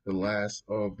the last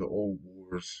of the old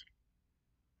wars.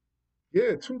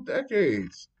 Yeah, 2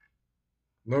 decades.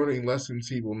 Learning lessons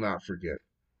he will not forget.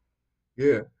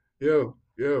 Yeah, yo.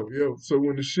 So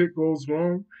when the shit goes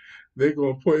wrong, they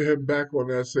gonna put him back on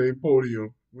that same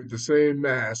podium with the same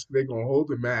mask. They gonna hold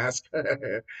the mask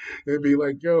and be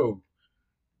like, yo,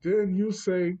 didn't you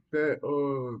say that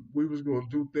we was gonna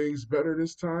do things better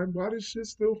this time? Why this shit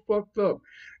still fucked up?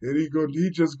 And he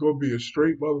just gonna be a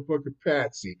straight motherfucking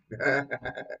patsy.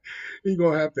 He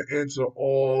gonna have to answer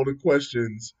all the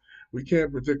questions. We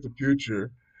can't predict the future.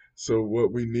 So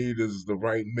what we need is the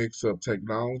right mix of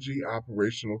technology,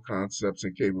 operational concepts,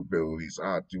 and capabilities.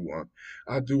 I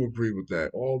do agree with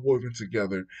that. All woven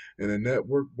together in a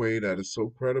network way that is so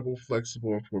credible,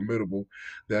 flexible, and formidable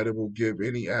that it will give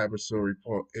any adversary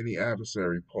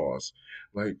pause.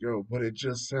 Like, yo, but it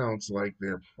just sounds like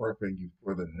they're prepping you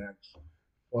for the next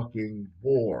fucking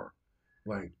war.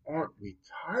 Like, aren't we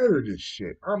tired of this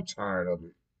shit? I'm tired of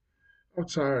it. I'm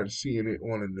tired of seeing it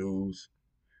on the news.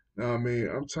 Know what I mean?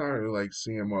 I'm tired of like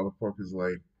seeing motherfuckers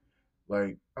like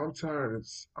I'm tired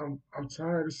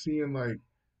of seeing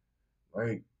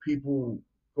like people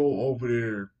go over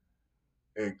there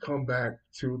and come back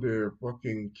to their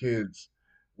fucking kids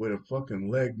with a fucking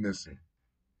leg missing.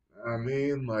 I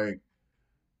mean, like,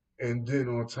 and then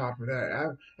on top of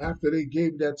that, after they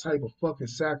gave that type of fucking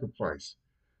sacrifice,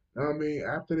 know what I mean,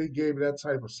 after they gave that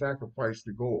type of sacrifice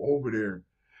to go over there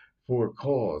for a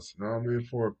cause, know what I mean,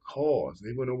 for a cause,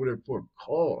 they went over there for a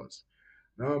cause.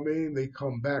 Know what I mean? They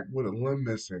come back with a limb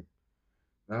missing.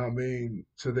 Know what I mean?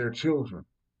 To their children.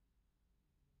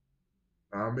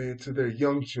 Know what I mean? To their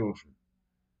young children.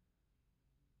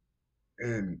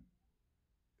 And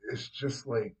it's just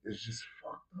like, it's just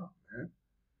fucked up, man.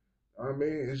 Know what I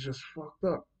mean? It's just fucked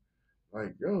up.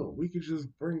 Like, yo, we could just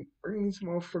bring these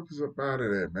motherfuckers up out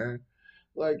of there, man.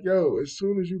 Like, yo, as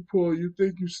soon as you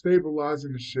think you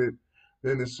stabilizing the shit,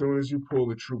 then as soon as you pull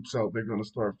the troops out, they're gonna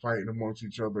start fighting amongst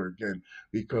each other again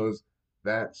because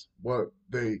that's what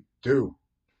they do.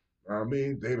 I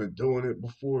mean, they've been doing it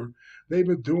before. They've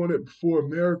been doing it before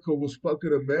America was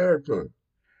fucking America.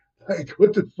 Like,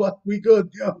 what the fuck we gonna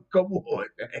do? Come on,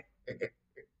 man.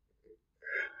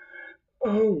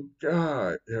 Oh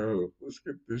God, yo, let's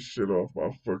get this shit off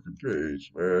my fucking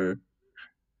page, man.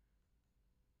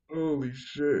 Holy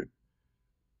shit.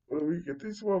 When we get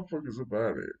these motherfuckers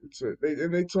about it,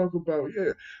 they talk about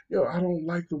yo. I don't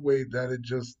like the way that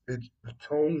the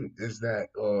tone is that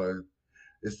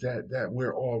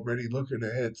we're already looking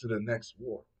ahead to the next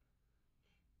war.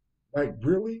 Like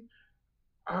really,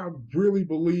 I really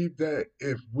believe that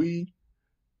if we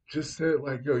just said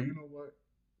like, yo, you know what,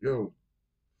 yo,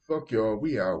 fuck y'all,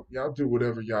 we out. Y'all do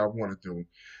whatever y'all want to do,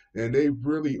 and they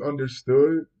really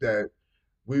understood that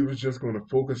we was just going to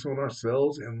focus on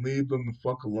ourselves and leave them the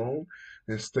fuck alone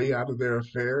and stay out of their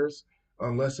affairs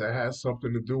unless it has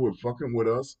something to do with fucking with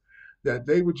us. That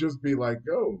they would just be like,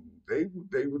 yo, they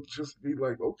would just be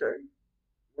like, okay,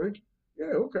 like,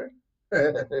 yeah, okay.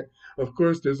 Of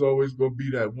course, there's always gonna be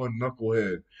that one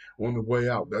knucklehead on the way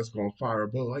out that's gonna fire a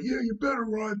bullet. Like, yeah, you better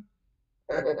run.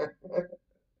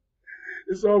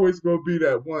 It's always gonna be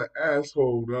that one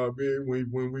asshole, know what I mean?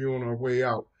 When we on our way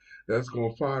out, that's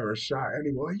gonna fire a shot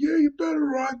anyway. Like, yeah, you better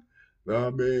run. Know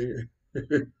what I mean?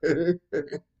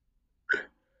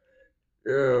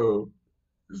 Yo,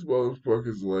 this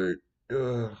motherfucker's like,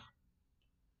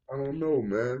 I don't know,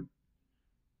 man.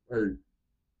 Like,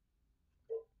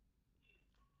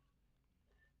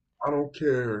 I don't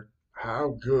care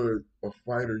how good a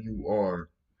fighter you are,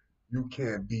 you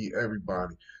can't beat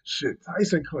everybody. Shit,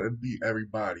 Tyson couldn't beat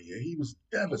everybody, and he was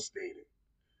devastated.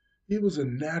 He was a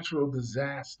natural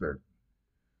disaster.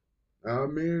 I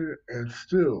mean, and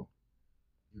still,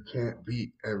 you can't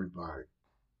beat everybody.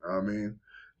 I mean,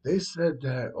 they said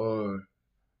that,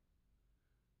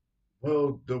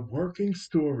 well, the working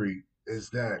story is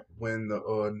that when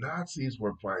the Nazis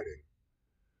were fighting,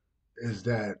 is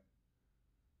that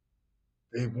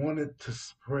they wanted to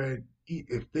spread,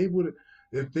 if they would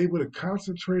have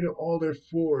concentrated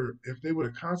if they would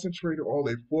have concentrated all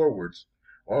their forwards,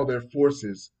 all their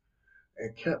forces,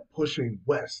 and kept pushing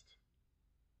west,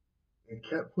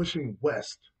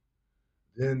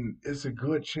 then it's a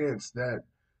good chance that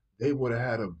they would have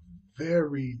had a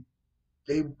very,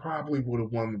 they probably would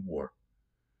have won the war.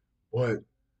 But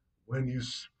when you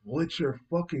split your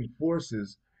fucking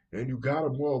forces and you got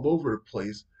them all over the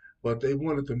place, but they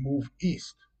wanted to move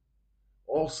east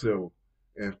also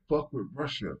and fuck with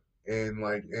Russia and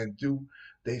like and do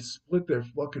they split their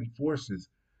fucking forces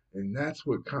and that's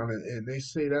what kind of and they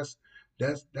say that's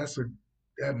a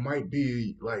that might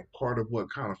be like part of what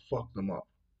kind of fucked them up.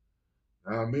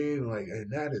 Know what I mean? Like,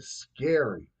 and that is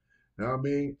scary. Know what I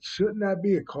mean? Shouldn't that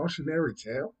be a cautionary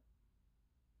tale?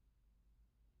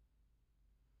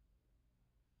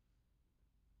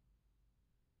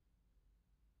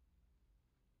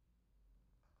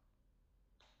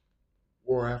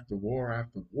 War after war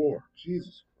after war.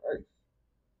 Jesus Christ.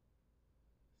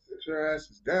 Sit your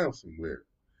asses down somewhere.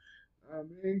 I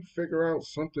mean, figure out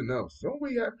something else. Don't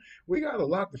we got a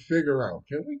lot to figure out.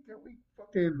 Can we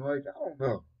fucking like I don't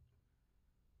know.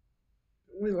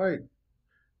 Can we like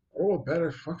grow a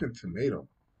better fucking tomato?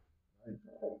 Like,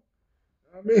 oh,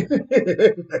 I mean,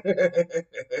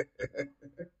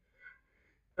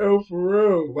 yo, for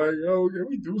real, like, yo, can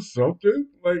we do something?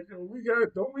 Like, yo,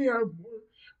 don't we have more?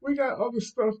 We got other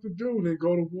stuff to do than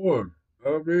go to war.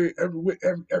 I mean,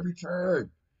 every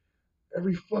time,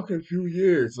 every fucking few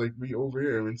years, like we over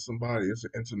here and somebody, it's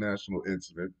an international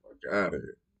incident. Fuck out of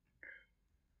here.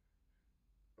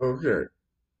 Okay,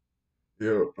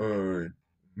 yo,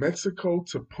 Mexico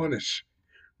to punish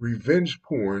revenge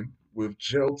porn with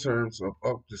jail terms of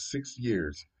up to 6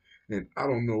 years. And I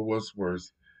don't know what's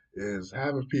worse is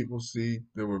having people see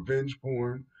the revenge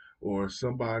porn or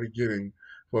somebody getting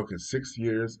fucking 6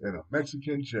 years in a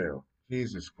Mexican jail.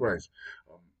 Jesus Christ.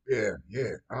 Yeah,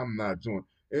 I'm not doing.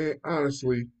 And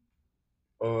honestly,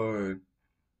 uh,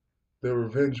 the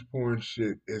revenge porn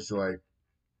shit is like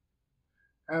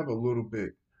have a little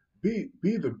bit. Be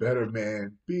the better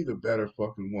man. Be the better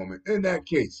fucking woman. In that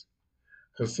case,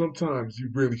 because sometimes you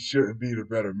really shouldn't be the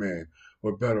better man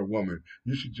or better woman.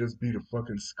 You should just be the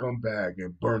fucking scumbag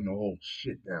and burn the whole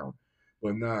shit down.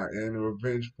 But nah, and the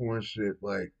revenge porn shit,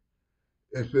 like,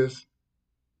 if it's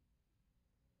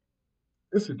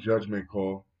a judgment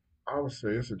call. I would say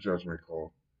it's a judgment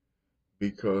call.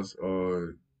 Because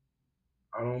I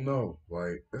don't know.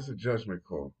 Like, it's a judgment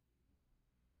call.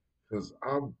 Because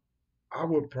I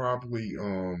would probably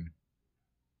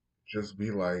just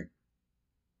be like,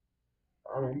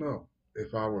 I don't know.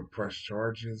 If I would press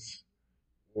charges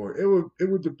or it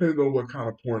would depend on what kind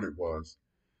of porn it was.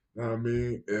 I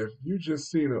mean, if you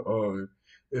just seen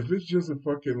if it's just a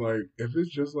fucking like, if it's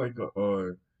just like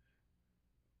a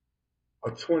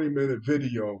 20-minute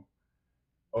video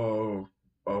of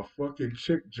a fucking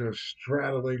chick just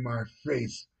straddling my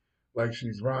face like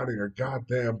she's riding a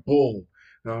goddamn bull,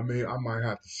 now I mean, I might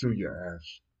have to sue your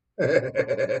ass.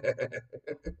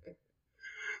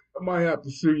 I might have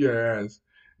to sue your ass.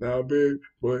 Now I mean,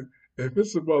 but if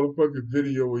it's a motherfucking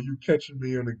video where you catching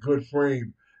me in a good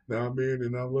frame, now I mean,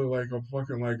 and I look like I'm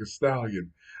fucking like a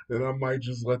stallion, then I might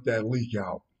just let that leak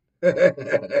out.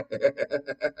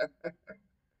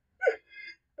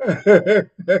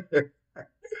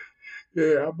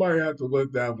 Yeah, I might have to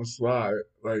let that one slide.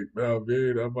 Like, now,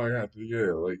 man, I might have to,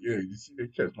 yeah, like, yeah, you see, they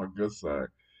catch my good side.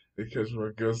 They catch my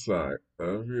good side. I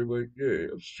mean, like, yeah,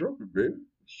 I'm struggling, baby.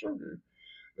 I'm struggling.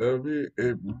 I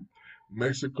mean,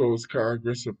 Mexico's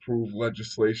Congress approved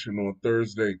legislation on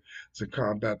Thursday to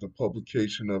combat the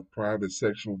publication of private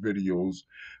sexual videos,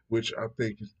 which I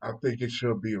think it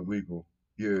should be illegal.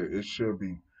 Yeah, it should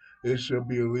be. It should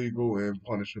be illegal and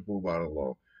punishable by the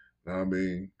law. I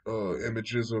mean,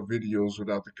 images or videos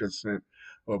without the consent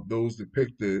of those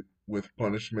depicted with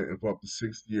punishment of up to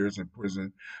 6 years in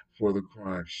prison for the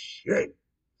crime. Shit,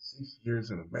 6 years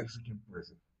in a Mexican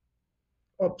prison,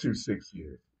 up to 6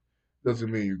 years.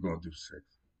 Doesn't mean you're going to do six.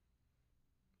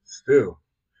 Still,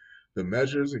 the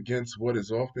measures against what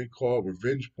is often called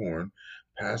revenge porn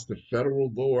passed the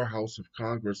federal lower house of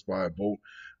Congress by a vote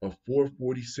of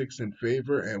 446 in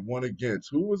favor and one against.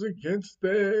 Who was against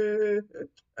it?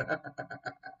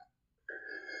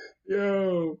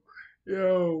 Yo,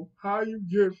 how you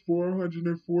get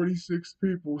 446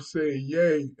 people say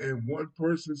yay and one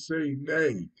person say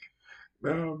nay?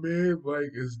 Nah, man,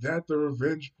 like, is that the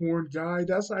revenge porn guy?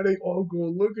 That's how they all gonna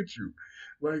look at you.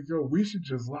 Like, yo, we should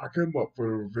just lock him up for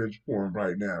the revenge porn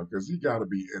right now, because he gotta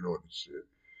be in on the shit.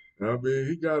 I mean,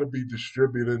 he gotta be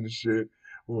distributing the shit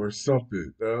or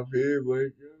something. I mean,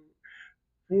 like,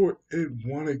 for it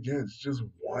one against just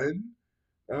one?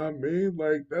 I mean,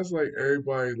 like, that's like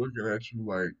everybody looking at you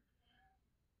like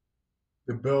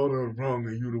the bell done rung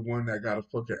and you the one that gotta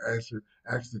fucking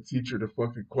ask the teacher the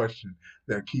fucking question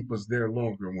that keep us there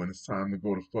longer when it's time to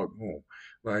go to fuck home.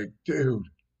 Like, dude,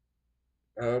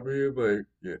 I mean, like,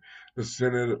 yeah. The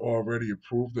Senate already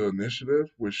approved the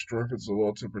initiative, which strengthens the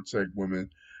law to protect women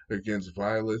against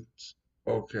violence.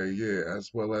 Okay, yeah,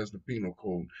 as well as the penal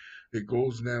code. It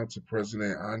goes now to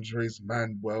President Andres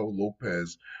Manuel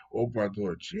Lopez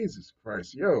Obrador. Jesus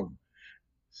Christ, yo,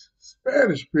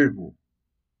 Spanish people.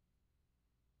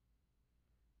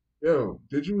 Yo,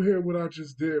 did you hear what I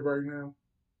just did right now?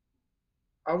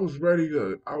 I was ready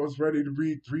to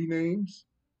read three names,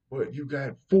 but you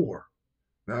got four.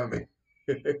 Know what I mean?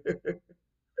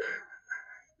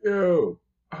 Yo,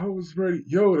 I was ready.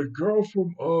 Yo, the girl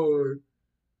from who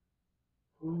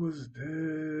was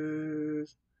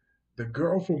this? The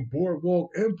girl from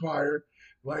Boardwalk Empire,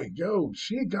 like,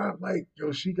 she got like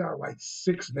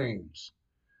six names.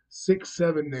 Six,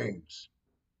 seven names.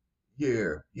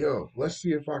 Yeah, yo, let's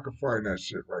see if I can find that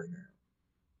shit right now.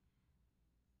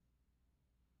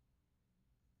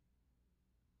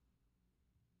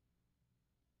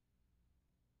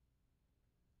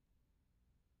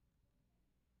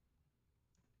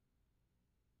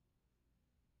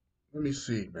 Let me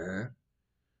see, man.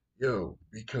 Yo,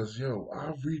 because yo,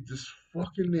 I'll read this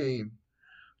fucking name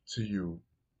to you.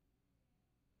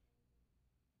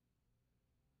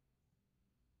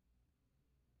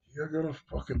 You're gonna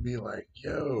fucking be like,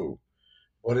 yo.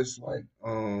 But it's like,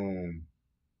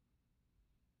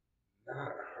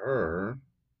 not her.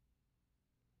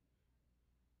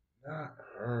 Not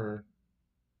her.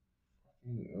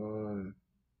 Uh,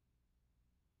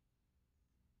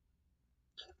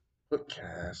 put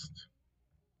cast.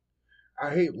 I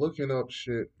hate looking up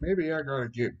shit. Maybe I gotta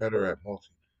get better at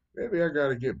Maybe I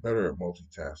gotta get better at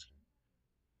multitasking.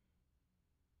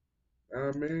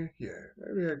 I mean, yeah,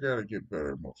 maybe I gotta get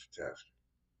better at multitasking.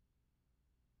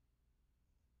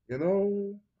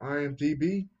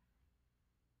 IMDb,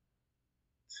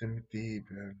 Timothy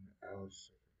Ben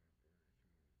Alice.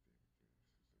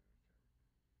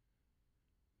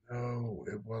 No,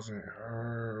 it wasn't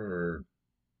her.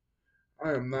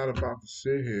 I am not about to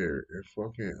sit here and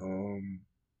fucking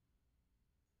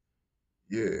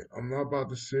yeah, I'm not about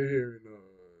to sit here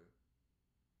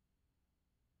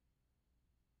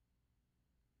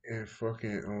and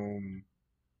fucking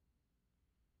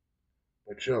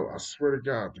but yo, I swear to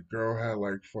God, the girl had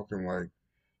like fucking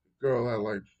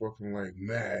like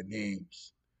mad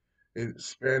names. In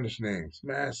Spanish names,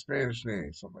 mad Spanish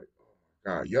names. I'm like, oh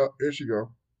my God, yup, here she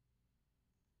go.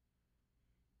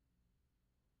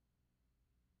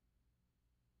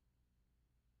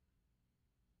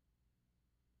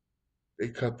 They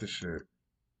cut the shit.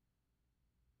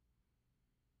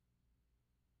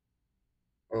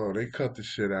 Oh, they cut the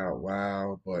shit out.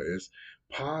 Wow, but it's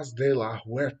Paz de la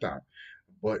Huerta.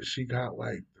 But she got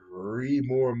like three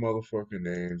more motherfucking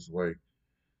names. Like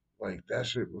that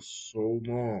shit was so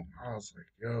long. I was like,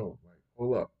 yo, like,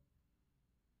 hold up.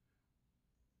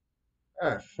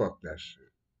 Ah, fuck that shit.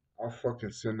 I'll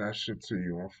fucking send that shit to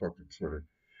you on fucking Twitter.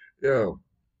 Yo,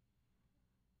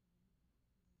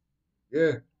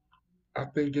 yeah, I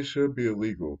think it should be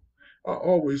illegal. I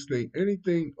always think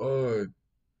anything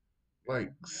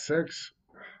like sex,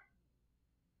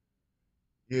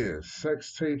 yeah,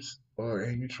 sex tapes,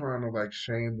 and you trying to like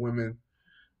shame women,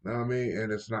 know what I mean?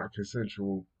 And it's not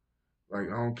consensual. Like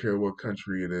I don't care what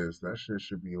country it is, that shit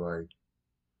should be like,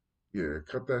 yeah,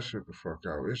 cut that shit the fuck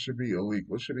out. It should be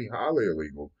illegal. It should be highly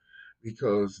illegal,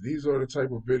 because these are the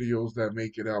type of videos that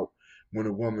make it out when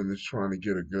a woman is trying to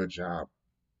get a good job.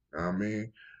 Know what I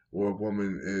mean, or a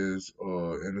woman is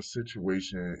in a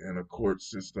situation in a court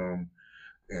system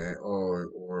and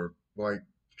or like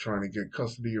trying to get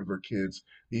custody of her kids.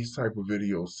 These type of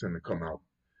videos tend to come out.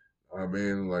 I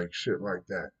mean, like shit like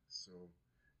that. So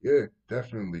yeah,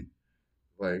 definitely.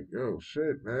 Like, yo,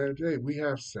 shit, man. Hey, we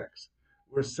have sex.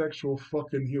 We're sexual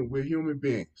fucking we're human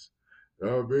beings. You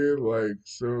know what I mean? Like,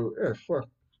 so yeah, fuck.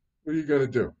 What are you gonna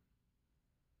do?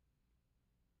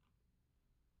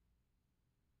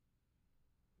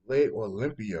 Late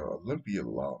Olympia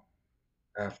law.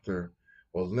 After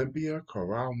Olympia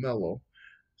Corral Mello.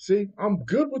 See, I'm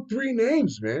good with three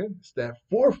names, man. It's that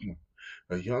fourth one.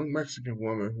 A young Mexican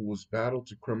woman who was battled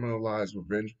to criminalize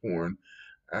revenge porn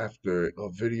after a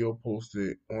video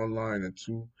posted online in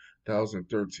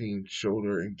 2013 showed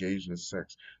her engaged in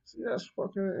sex. See, that's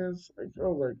fucking, it's like,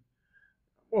 yo, like,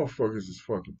 motherfuckers is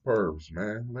fucking pervs,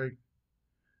 man. Like,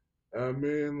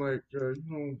 man, like,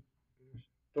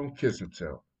 don't kiss and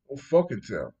tell. Don't fucking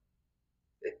tell.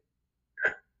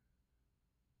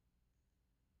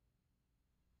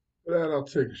 For that, I'll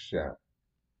take a shot.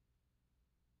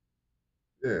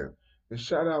 Yeah. And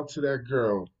shout out to that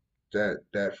girl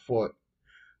that fought,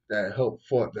 that helped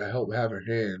have her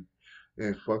hand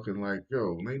and fucking like,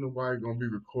 yo, ain't nobody gonna be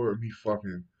recording me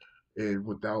fucking and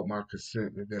without my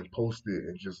consent and then post it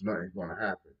and just nothing gonna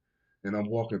happen. And I'm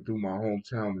walking through my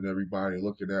hometown and everybody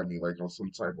looking at me like on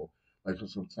some type of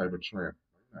tramp.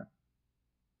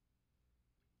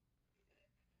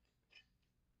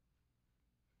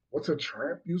 What's a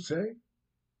tramp, you say? There's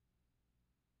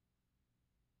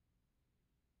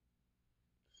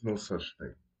no such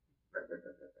thing.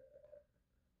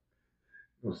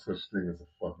 No such thing as a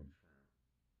fucking tramp.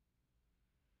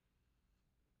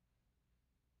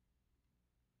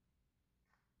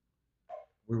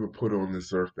 We were put on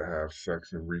this earth to have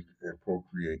sex and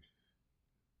procreate.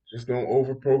 Just don't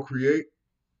over procreate.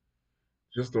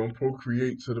 Just don't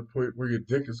procreate to the point where your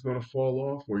dick is gonna fall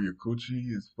off or your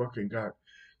coochie is fucking got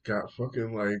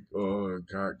fucking like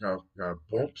got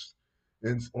bumps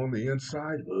and on the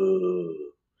inside. Ugh.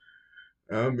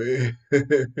 I mean,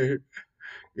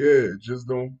 yeah, just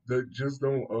don't fuck,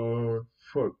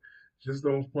 just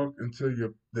don't fuck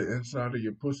until the inside of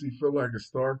your pussy feel like a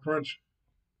star crunch.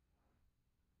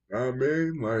 I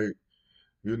mean, like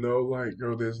You know, like,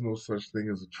 yo, there's no such thing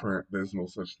as a tramp. There's no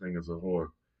such thing as a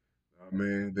whore. I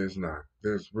mean, there's not.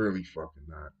 There's really fucking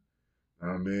not.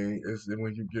 I mean, it's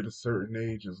when you get a certain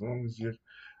age, as as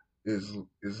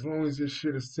long as your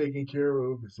shit is taken care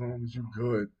of, as long as you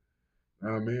good,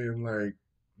 I mean, like,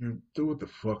 you do what the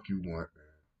fuck you want,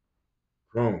 man.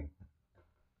 Grown.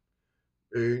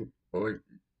 Hey, like,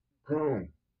 grown.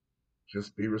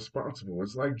 Just be responsible.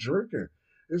 It's like drinking.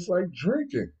 It's like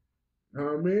drinking. Know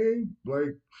what I mean?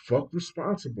 Like, fuck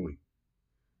responsibly.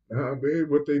 Know what I mean?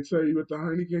 What they tell you at the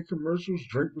Heineken commercials,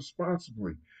 drink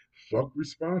responsibly. Fuck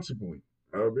responsibly.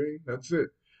 Know what I mean? That's it.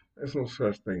 There's no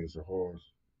such thing as a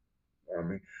horse. Know what I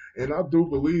mean? And I do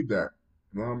believe that.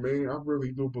 You know what I mean? I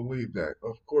really do believe that.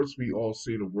 Of course, we all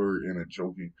say the word in a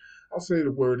joking. I'll say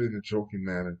the word in a joking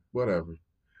manner. Whatever.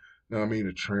 Know what I mean?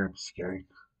 A tramp, skank.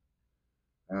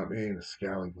 Know what I mean? A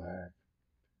scallywag.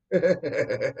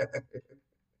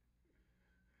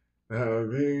 Know what I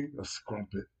mean? A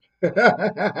scrumpet.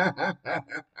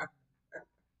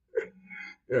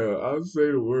 Yeah, I'll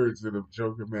say the words in a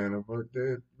joking manner, but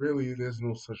there's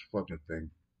no such fucking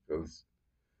thing. Because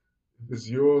if it's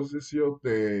yours, it's your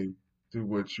thing. Do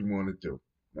what you want to do.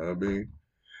 Know what I mean?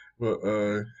 But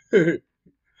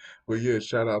but yeah,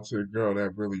 shout out to the girl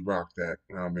that really rocked that.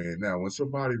 Know what I mean? Now, when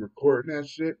somebody recording that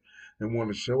shit and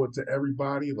want to show it to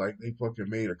everybody, like they fucking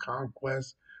made a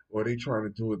conquest or they trying to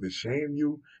do it to shame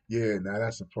you, yeah, now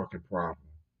that's a fucking problem.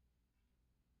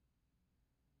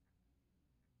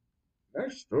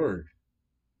 Next story.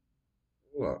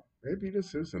 Well, maybe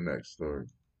this is the next story.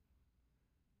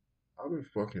 I've been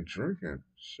fucking drinking.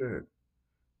 Shit.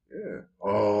 Yeah.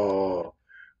 Oh,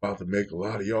 about to make a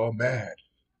lot of y'all mad.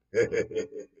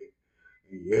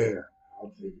 Yeah. I'll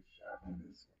take a shot on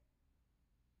this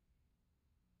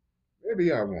one.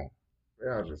 Maybe I won't.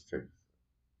 Maybe I'll just take it.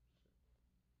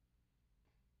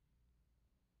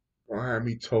 Don't have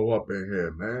me toe up in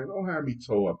here, man. Don't have me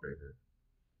toe up in here.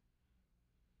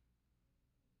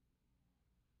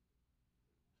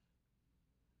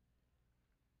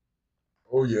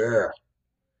 Oh, yeah.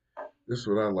 This is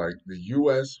what I like. The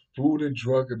U.S. Food and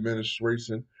Drug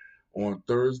Administration on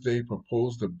Thursday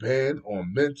proposed a ban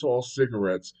on menthol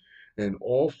cigarettes and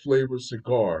all flavored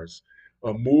cigars,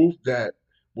 a move that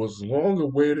was long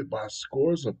awaited by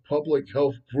scores of public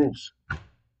health groups.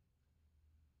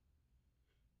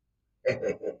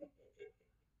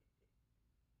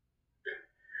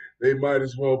 They might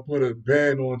as well put a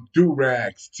ban on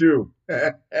do-rags too.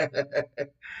 They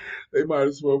might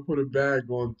as well put a bag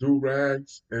on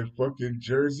do-rags and fucking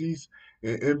jerseys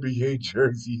and NBA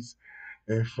jerseys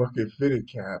and fucking fitted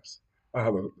caps. I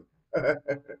don't know.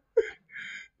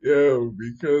 Yo,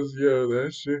 because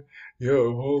that shit.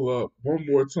 Yo, hold up. One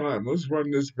more time. Let's run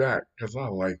this back because I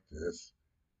like this.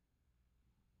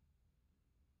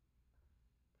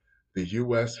 The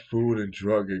U.S. Food and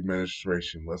Drug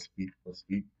Administration. Let's be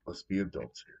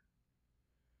adults here.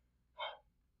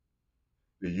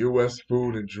 The U.S.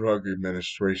 Food and Drug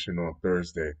Administration on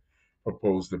Thursday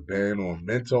proposed a ban on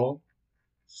menthol,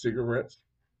 cigarettes,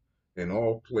 and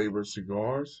all flavored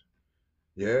cigars.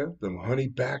 Yeah, them honey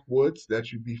backwoods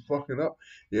that you be fucking up.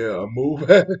 Yeah, a move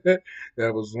that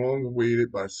was long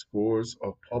awaited by scores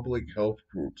of public health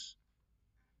groups.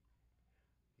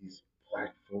 These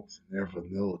black folks and their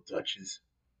vanilla Dutches.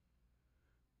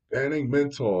 Banning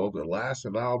menthol, the last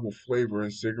allowable flavor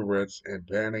in cigarettes, and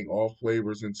banning all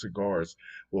flavors in cigars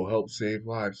will help save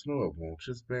lives. No, it won't.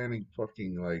 Just banning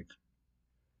fucking like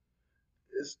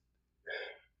it's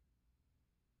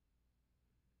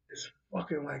it's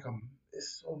fucking like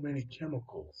it's so many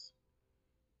chemicals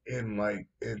in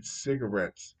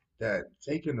cigarettes that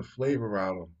taking the flavor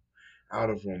out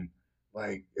of them,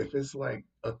 like if it's like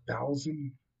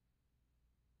 1,000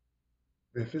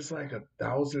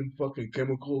 fucking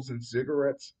chemicals in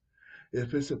cigarettes,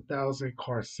 if it's 1,000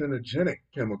 carcinogenic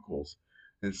chemicals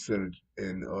in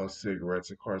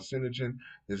cigarettes, a carcinogen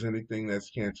is anything that's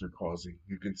cancer causing.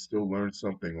 You can still learn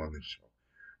something on this show.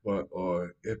 But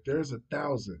if there's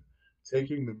 1,000,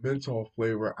 taking the menthol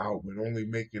flavor out would only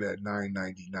make it at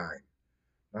 999,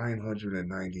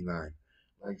 999.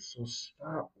 Like, so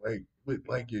stop, like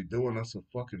you're doing us a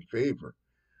fucking favor.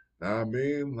 Know what I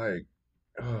mean? Like,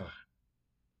 ugh,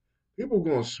 people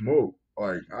gonna smoke.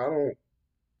 Like, I don't.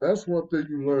 That's one thing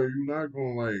you learn. You're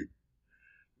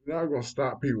not gonna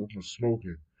stop people from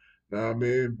smoking. Know what I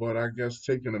mean? But I guess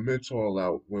taking the menthol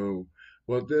out will.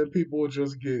 Well, then people will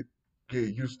just get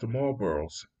used to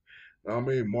Marlboros. I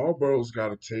mean, Marlboro's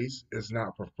got a taste. It's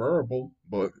not preferable,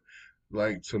 but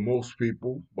like to most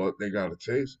people, but they got a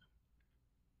taste.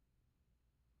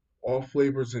 All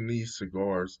flavors in these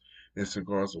cigars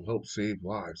will help save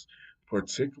lives,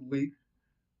 particularly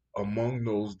among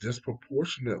those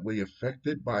disproportionately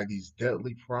affected by these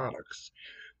deadly products.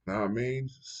 Know what I mean?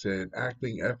 Said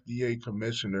acting FDA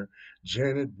Commissioner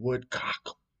Janet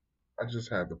Woodcock. I just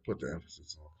had to put the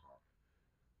emphasis on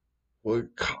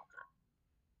Woodcock.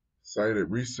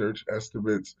 Cited research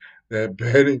estimates that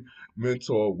banning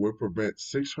menthol would prevent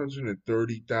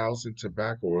 630,000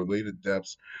 tobacco-related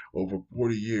deaths over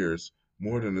 40 years,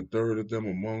 more than a third of them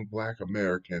among Black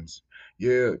Americans.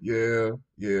 Yeah,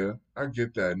 I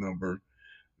get that number.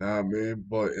 Know what I mean?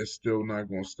 But it's still not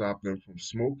going to stop them from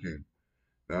smoking.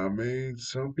 Know what I mean?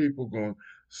 Some people are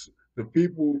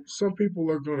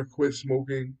going to quit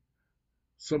smoking.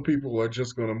 Some people are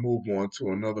just going to move on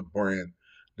to another brand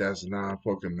that's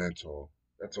non-fucking menthol.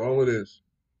 That's all it is.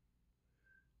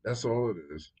 That's all it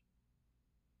is.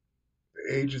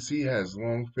 The agency has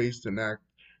long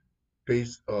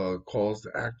calls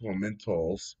to act on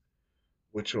menthols,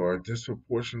 which are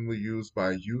disproportionately used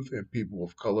by youth and people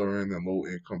of color in the low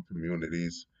income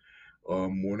communities.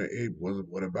 More than eight.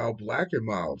 What about black and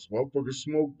miles? Motherfuckers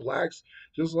smoke blacks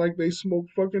just like they smoke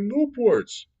fucking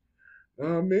Newports.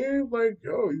 I mean, like,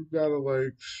 yo, you gotta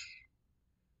like,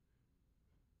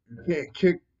 you can't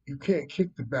kick, you can't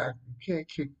kick the back, you can't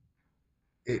kick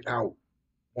it out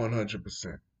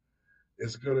 100%.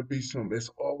 It's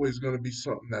always gonna be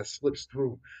something that slips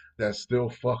through that's still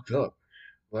fucked up.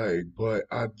 Like, but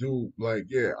I do, like,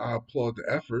 yeah, I applaud the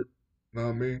effort. Know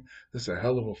what I mean? It's a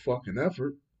hell of a fucking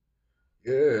effort.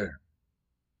 Yeah.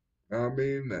 I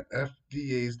mean, the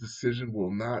FDA's decision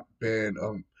will not ban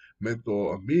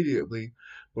menthol immediately,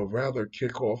 but rather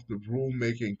kick off the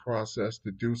rulemaking process to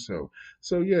do so.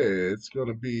 So yeah, it's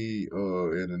gonna be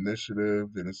an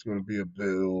initiative, then it's gonna be a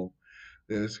bill,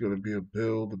 then it's gonna be a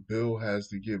bill. The bill has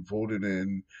to get voted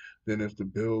in. Then if the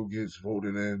bill gets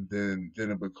voted in, then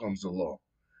it becomes a law.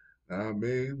 Know what I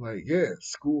mean, like, yeah,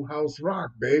 schoolhouse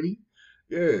rock, baby.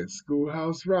 Yeah,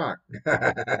 schoolhouse rock.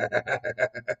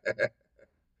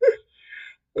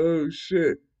 Oh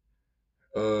shit.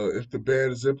 If the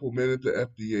ban is implemented, the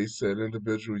FDA said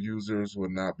individual users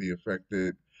would not be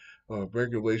affected.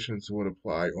 Regulations would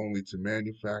apply only to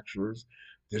manufacturers,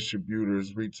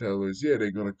 distributors, retailers. Yeah,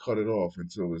 they're gonna cut it off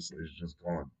until it's just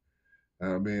gone.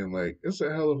 I mean, like, it's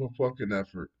a hell of a fucking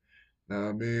effort. Now,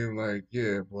 I mean, like,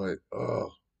 yeah, but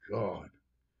oh god.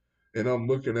 And I'm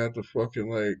looking at the fucking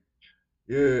like,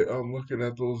 yeah, I'm looking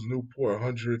at those Newport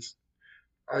hundreds.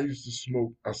 I used to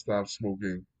smoke. I stopped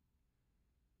smoking.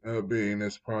 Being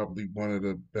that's probably one of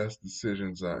the best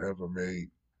decisions I ever made.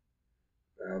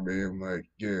 I mean, like,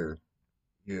 yeah,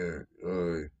 yeah,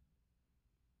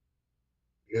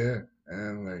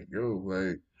 and like, yo,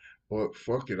 like, but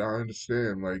fuck it, I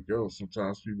understand. Like, yo,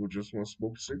 sometimes people just want to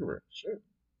smoke a cigarette. Shit.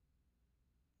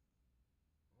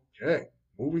 Okay,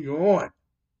 moving on.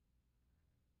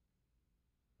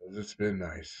 'Cause it's been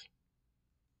nice.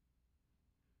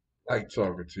 Like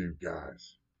talking to you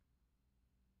guys.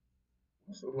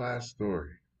 What's the last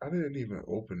story? I didn't even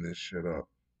open this shit up.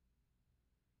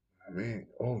 I mean,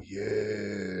 oh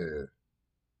yeah.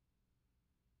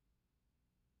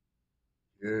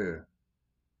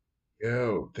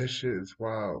 Yo, this shit is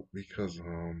wild because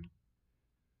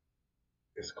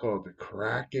it's called the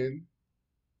Kraken.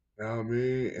 You know what I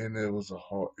mean? And it was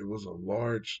a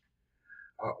large.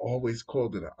 I always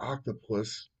called it an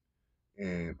octopus,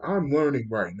 and I'm learning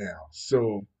right now.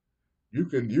 So you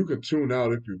can tune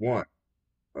out if you want.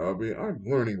 I mean, I'm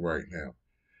learning right now.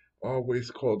 I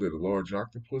always called it a large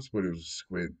octopus, but it was a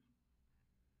squid.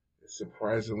 It's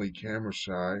surprisingly camera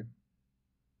shy.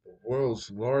 The world's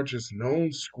largest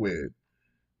known squid.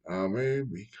 I mean,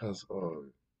 because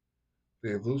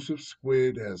the elusive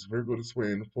squid has wriggled its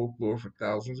way into folklore for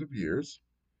thousands of years,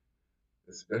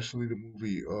 especially the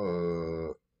movie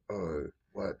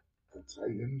what the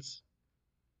Titans.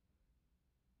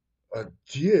 A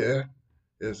deer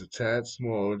is a tad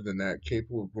smaller than that,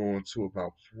 capable of growing to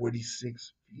about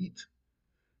 46 feet.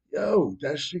 Yo,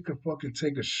 that shit could fucking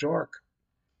take a shark.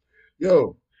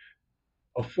 Yo,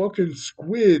 a fucking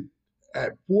squid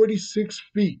at 46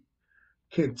 feet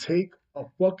can take a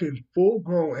fucking full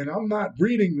grown, and I'm not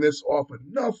reading this off of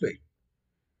nothing.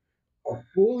 A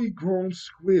fully grown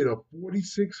squid of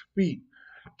 46 feet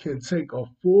can take a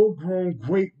full grown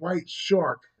great white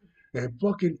shark and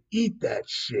fucking eat that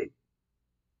shit.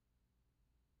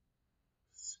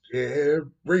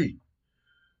 Scary.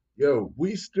 Yo,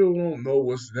 we still don't know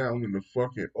what's down in the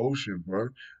fucking ocean, bro.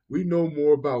 We know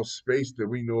more about space than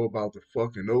we know about the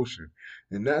fucking ocean.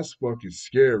 And that's fucking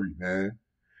scary, man.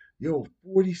 Yo,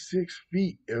 46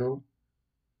 feet, yo.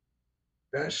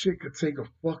 That shit could take a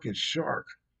fucking shark.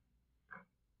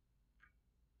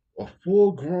 A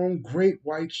full grown great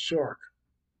white shark.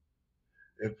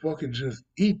 and fucking just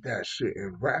eat that shit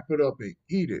and wrap it up and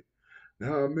eat it. You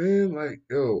know what I mean? Like,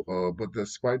 but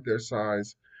despite their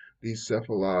size, these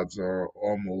cephalopods are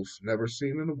almost never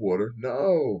seen in the water.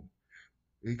 No,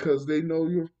 because they know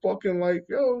you're fucking like,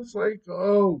 it's like,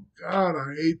 oh God,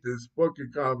 I hate this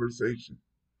fucking conversation.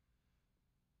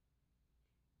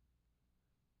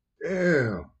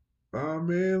 Damn. I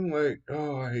mean, like,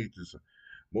 I hate this.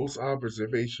 Most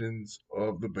observations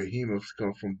of the behemoths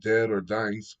come from dead or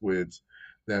dying squids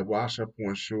that wash up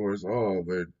on shores. Oh,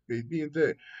 they're being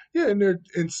dead. Yeah, and they're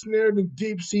ensnared in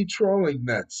deep sea trawling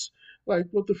nets. Like,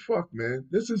 what the fuck, man?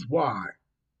 This is why.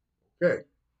 Okay,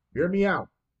 hear me out.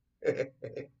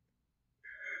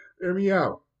 Hear me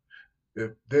out.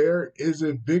 If there is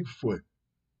a Bigfoot,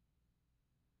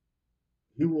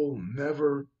 you will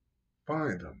never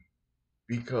find him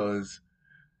because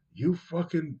you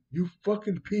fucking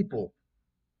people,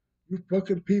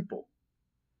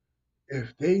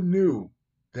 if they knew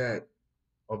that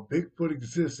a Bigfoot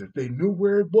exists, if they knew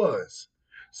where it was,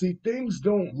 see, things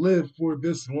don't live for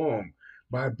this long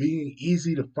by being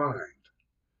easy to find.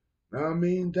 Know what I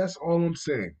mean? That's all I'm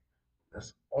saying.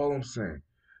 That's all I'm saying.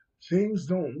 Things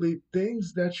don't live,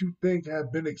 things that you think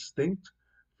have been extinct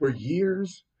for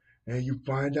years, and you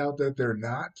find out that they're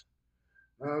not.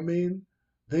 Know what I mean?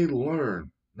 They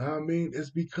learn. Know what I mean? It's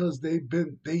because they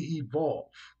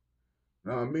evolve.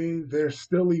 Know what I mean? They're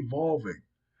still evolving.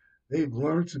 They've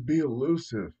learned to be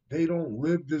elusive. They don't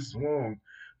live this long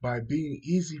by being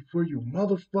easy for you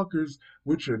motherfuckers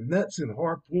with your nets and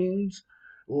harpoons,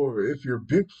 or if you're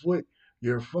Bigfoot,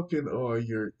 your fucking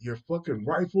your fucking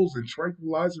rifles and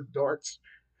tranquilizer darts.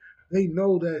 They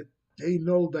know that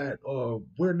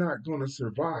we're not gonna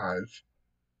survive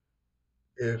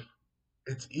if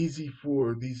it's easy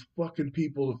for these fucking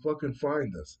people to fucking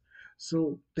find us.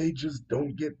 So they just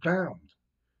don't get found.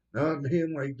 Know what I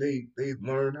mean? Like they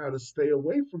learn how to stay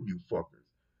away from you fuckers.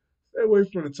 Stay away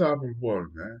from the top of the water,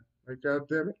 man. Like,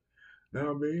 goddamn it.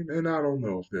 Know what I mean? And I don't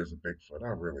know if there's a Bigfoot. I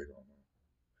really don't know.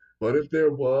 But if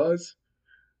there was,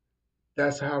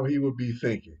 that's how he would be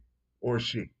thinking. Or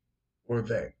she. Or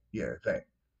they. Yeah, they.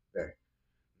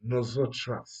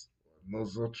 Nosotros.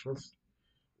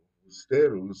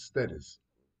 Ustedes.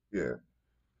 Yeah.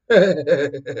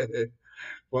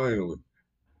 Finally.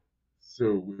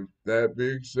 So with that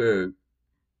being said,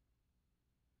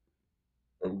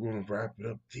 I'm going to wrap it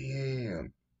up.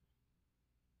 Damn.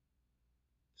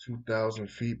 2,000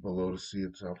 feet below the sea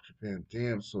atop Japan.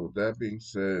 Damn. So with that being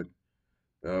said,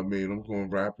 I'm going to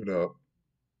wrap it up.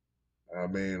 I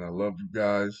love you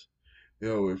guys.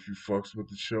 Yo, if you fucks with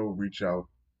the show, reach out.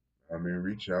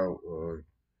 Reach out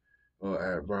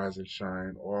at Rise and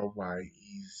Shine,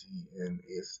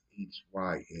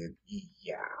 RYEZNSHYNE.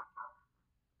 Yeah.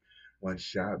 One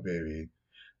shot, baby.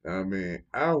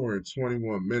 Hour and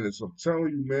 21 minutes. I'm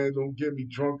telling you, man, don't get me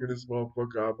drunk in this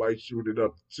motherfucker. I might shoot it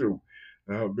up too.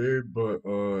 But I'm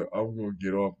gonna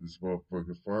get off this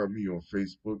motherfucker. Find me on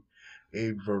Facebook,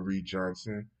 Avery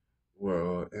Johnson,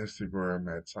 or Instagram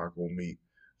at Taco Meat.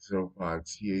 So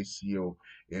TACOMEAT.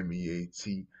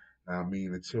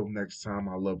 Until next time,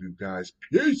 I love you guys.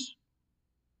 Peace.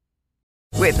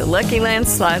 With the Lucky Land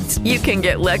Slots, you can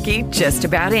get lucky just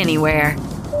about anywhere.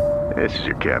 This is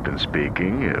your captain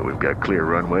speaking. We've got clear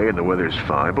runway and the weather's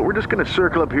fine, but we're just going to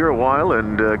circle up here a while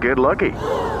and get lucky.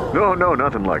 No,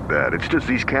 nothing like that. It's just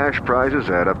these cash prizes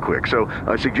add up quick. So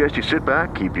I suggest you sit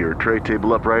back, keep your tray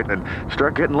table upright, and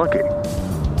start getting lucky.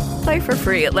 Play for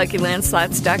free at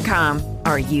LuckyLandSlots.com.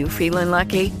 Are you feeling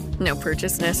lucky? No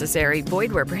purchase necessary.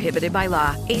 Void where prohibited by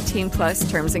law. 18+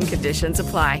 terms and conditions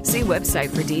apply. See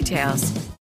website for details.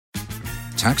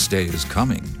 Tax day is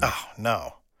coming. Oh,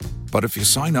 no. But if you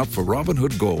sign up for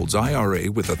Robinhood Gold's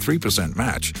IRA with a 3%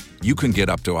 match, you can get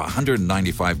up to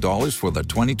 $195 for the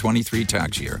 2023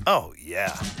 tax year. Oh,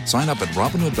 yeah. Sign up at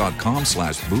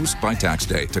Robinhood.com/boost by tax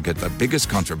day to get the biggest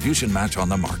contribution match on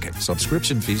the market.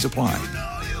 Subscription fees apply.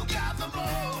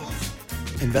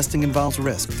 Investing involves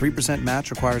risk. 3%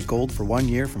 match requires gold for 1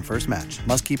 year from first match.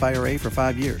 Must keep IRA for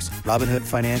 5 years. Robinhood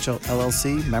Financial,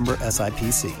 LLC, member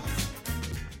SIPC.